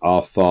G3s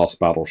are fast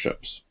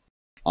battleships.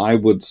 I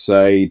would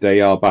say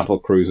they are battle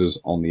cruisers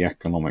on the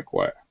economic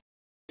way.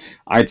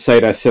 I'd say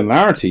their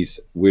similarities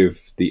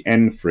with the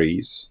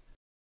N3s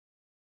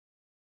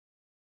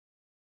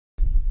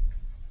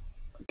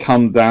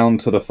come down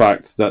to the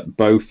fact that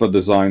both are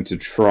designed to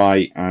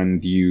try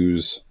and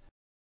use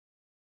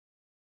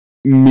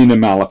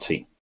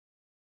minimality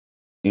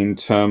in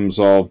terms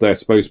of they're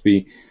supposed to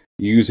be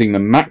using the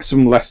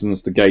maximum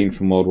lessons to gain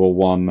from World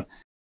War I,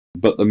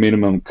 but the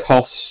minimum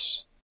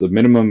costs, the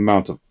minimum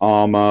amount of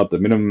armour, the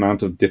minimum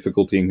amount of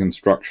difficulty in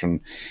construction,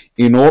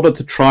 in order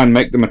to try and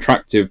make them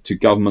attractive to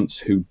governments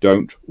who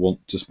don't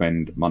want to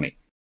spend money.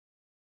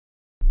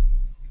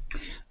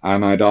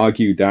 And I'd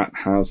argue that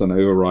has an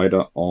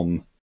overrider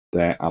on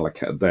their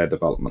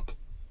development.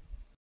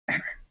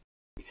 Anyway,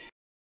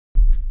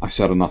 I've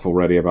said enough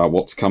already about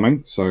what's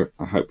coming, so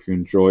I hope you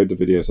enjoyed the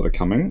videos that are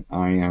coming.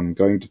 I am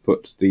going to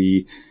put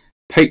the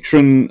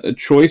patron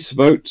choice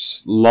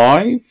votes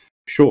live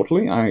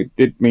shortly. I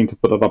did mean to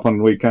put it up on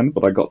the weekend,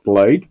 but I got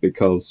delayed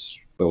because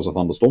there was a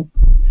thunderstorm.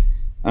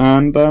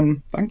 And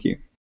thank you.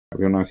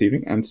 Have a nice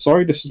evening. And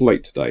sorry this is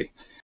late today.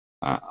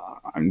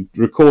 I'm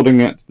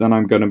recording it, then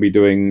I'm going to be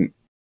doing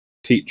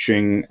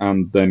teaching,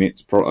 and then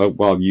it's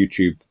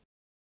YouTube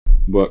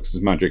works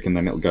as magic, and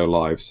then it'll go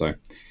live. So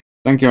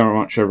thank you very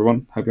much,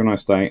 everyone. Have a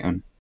nice day,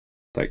 and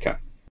take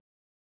care.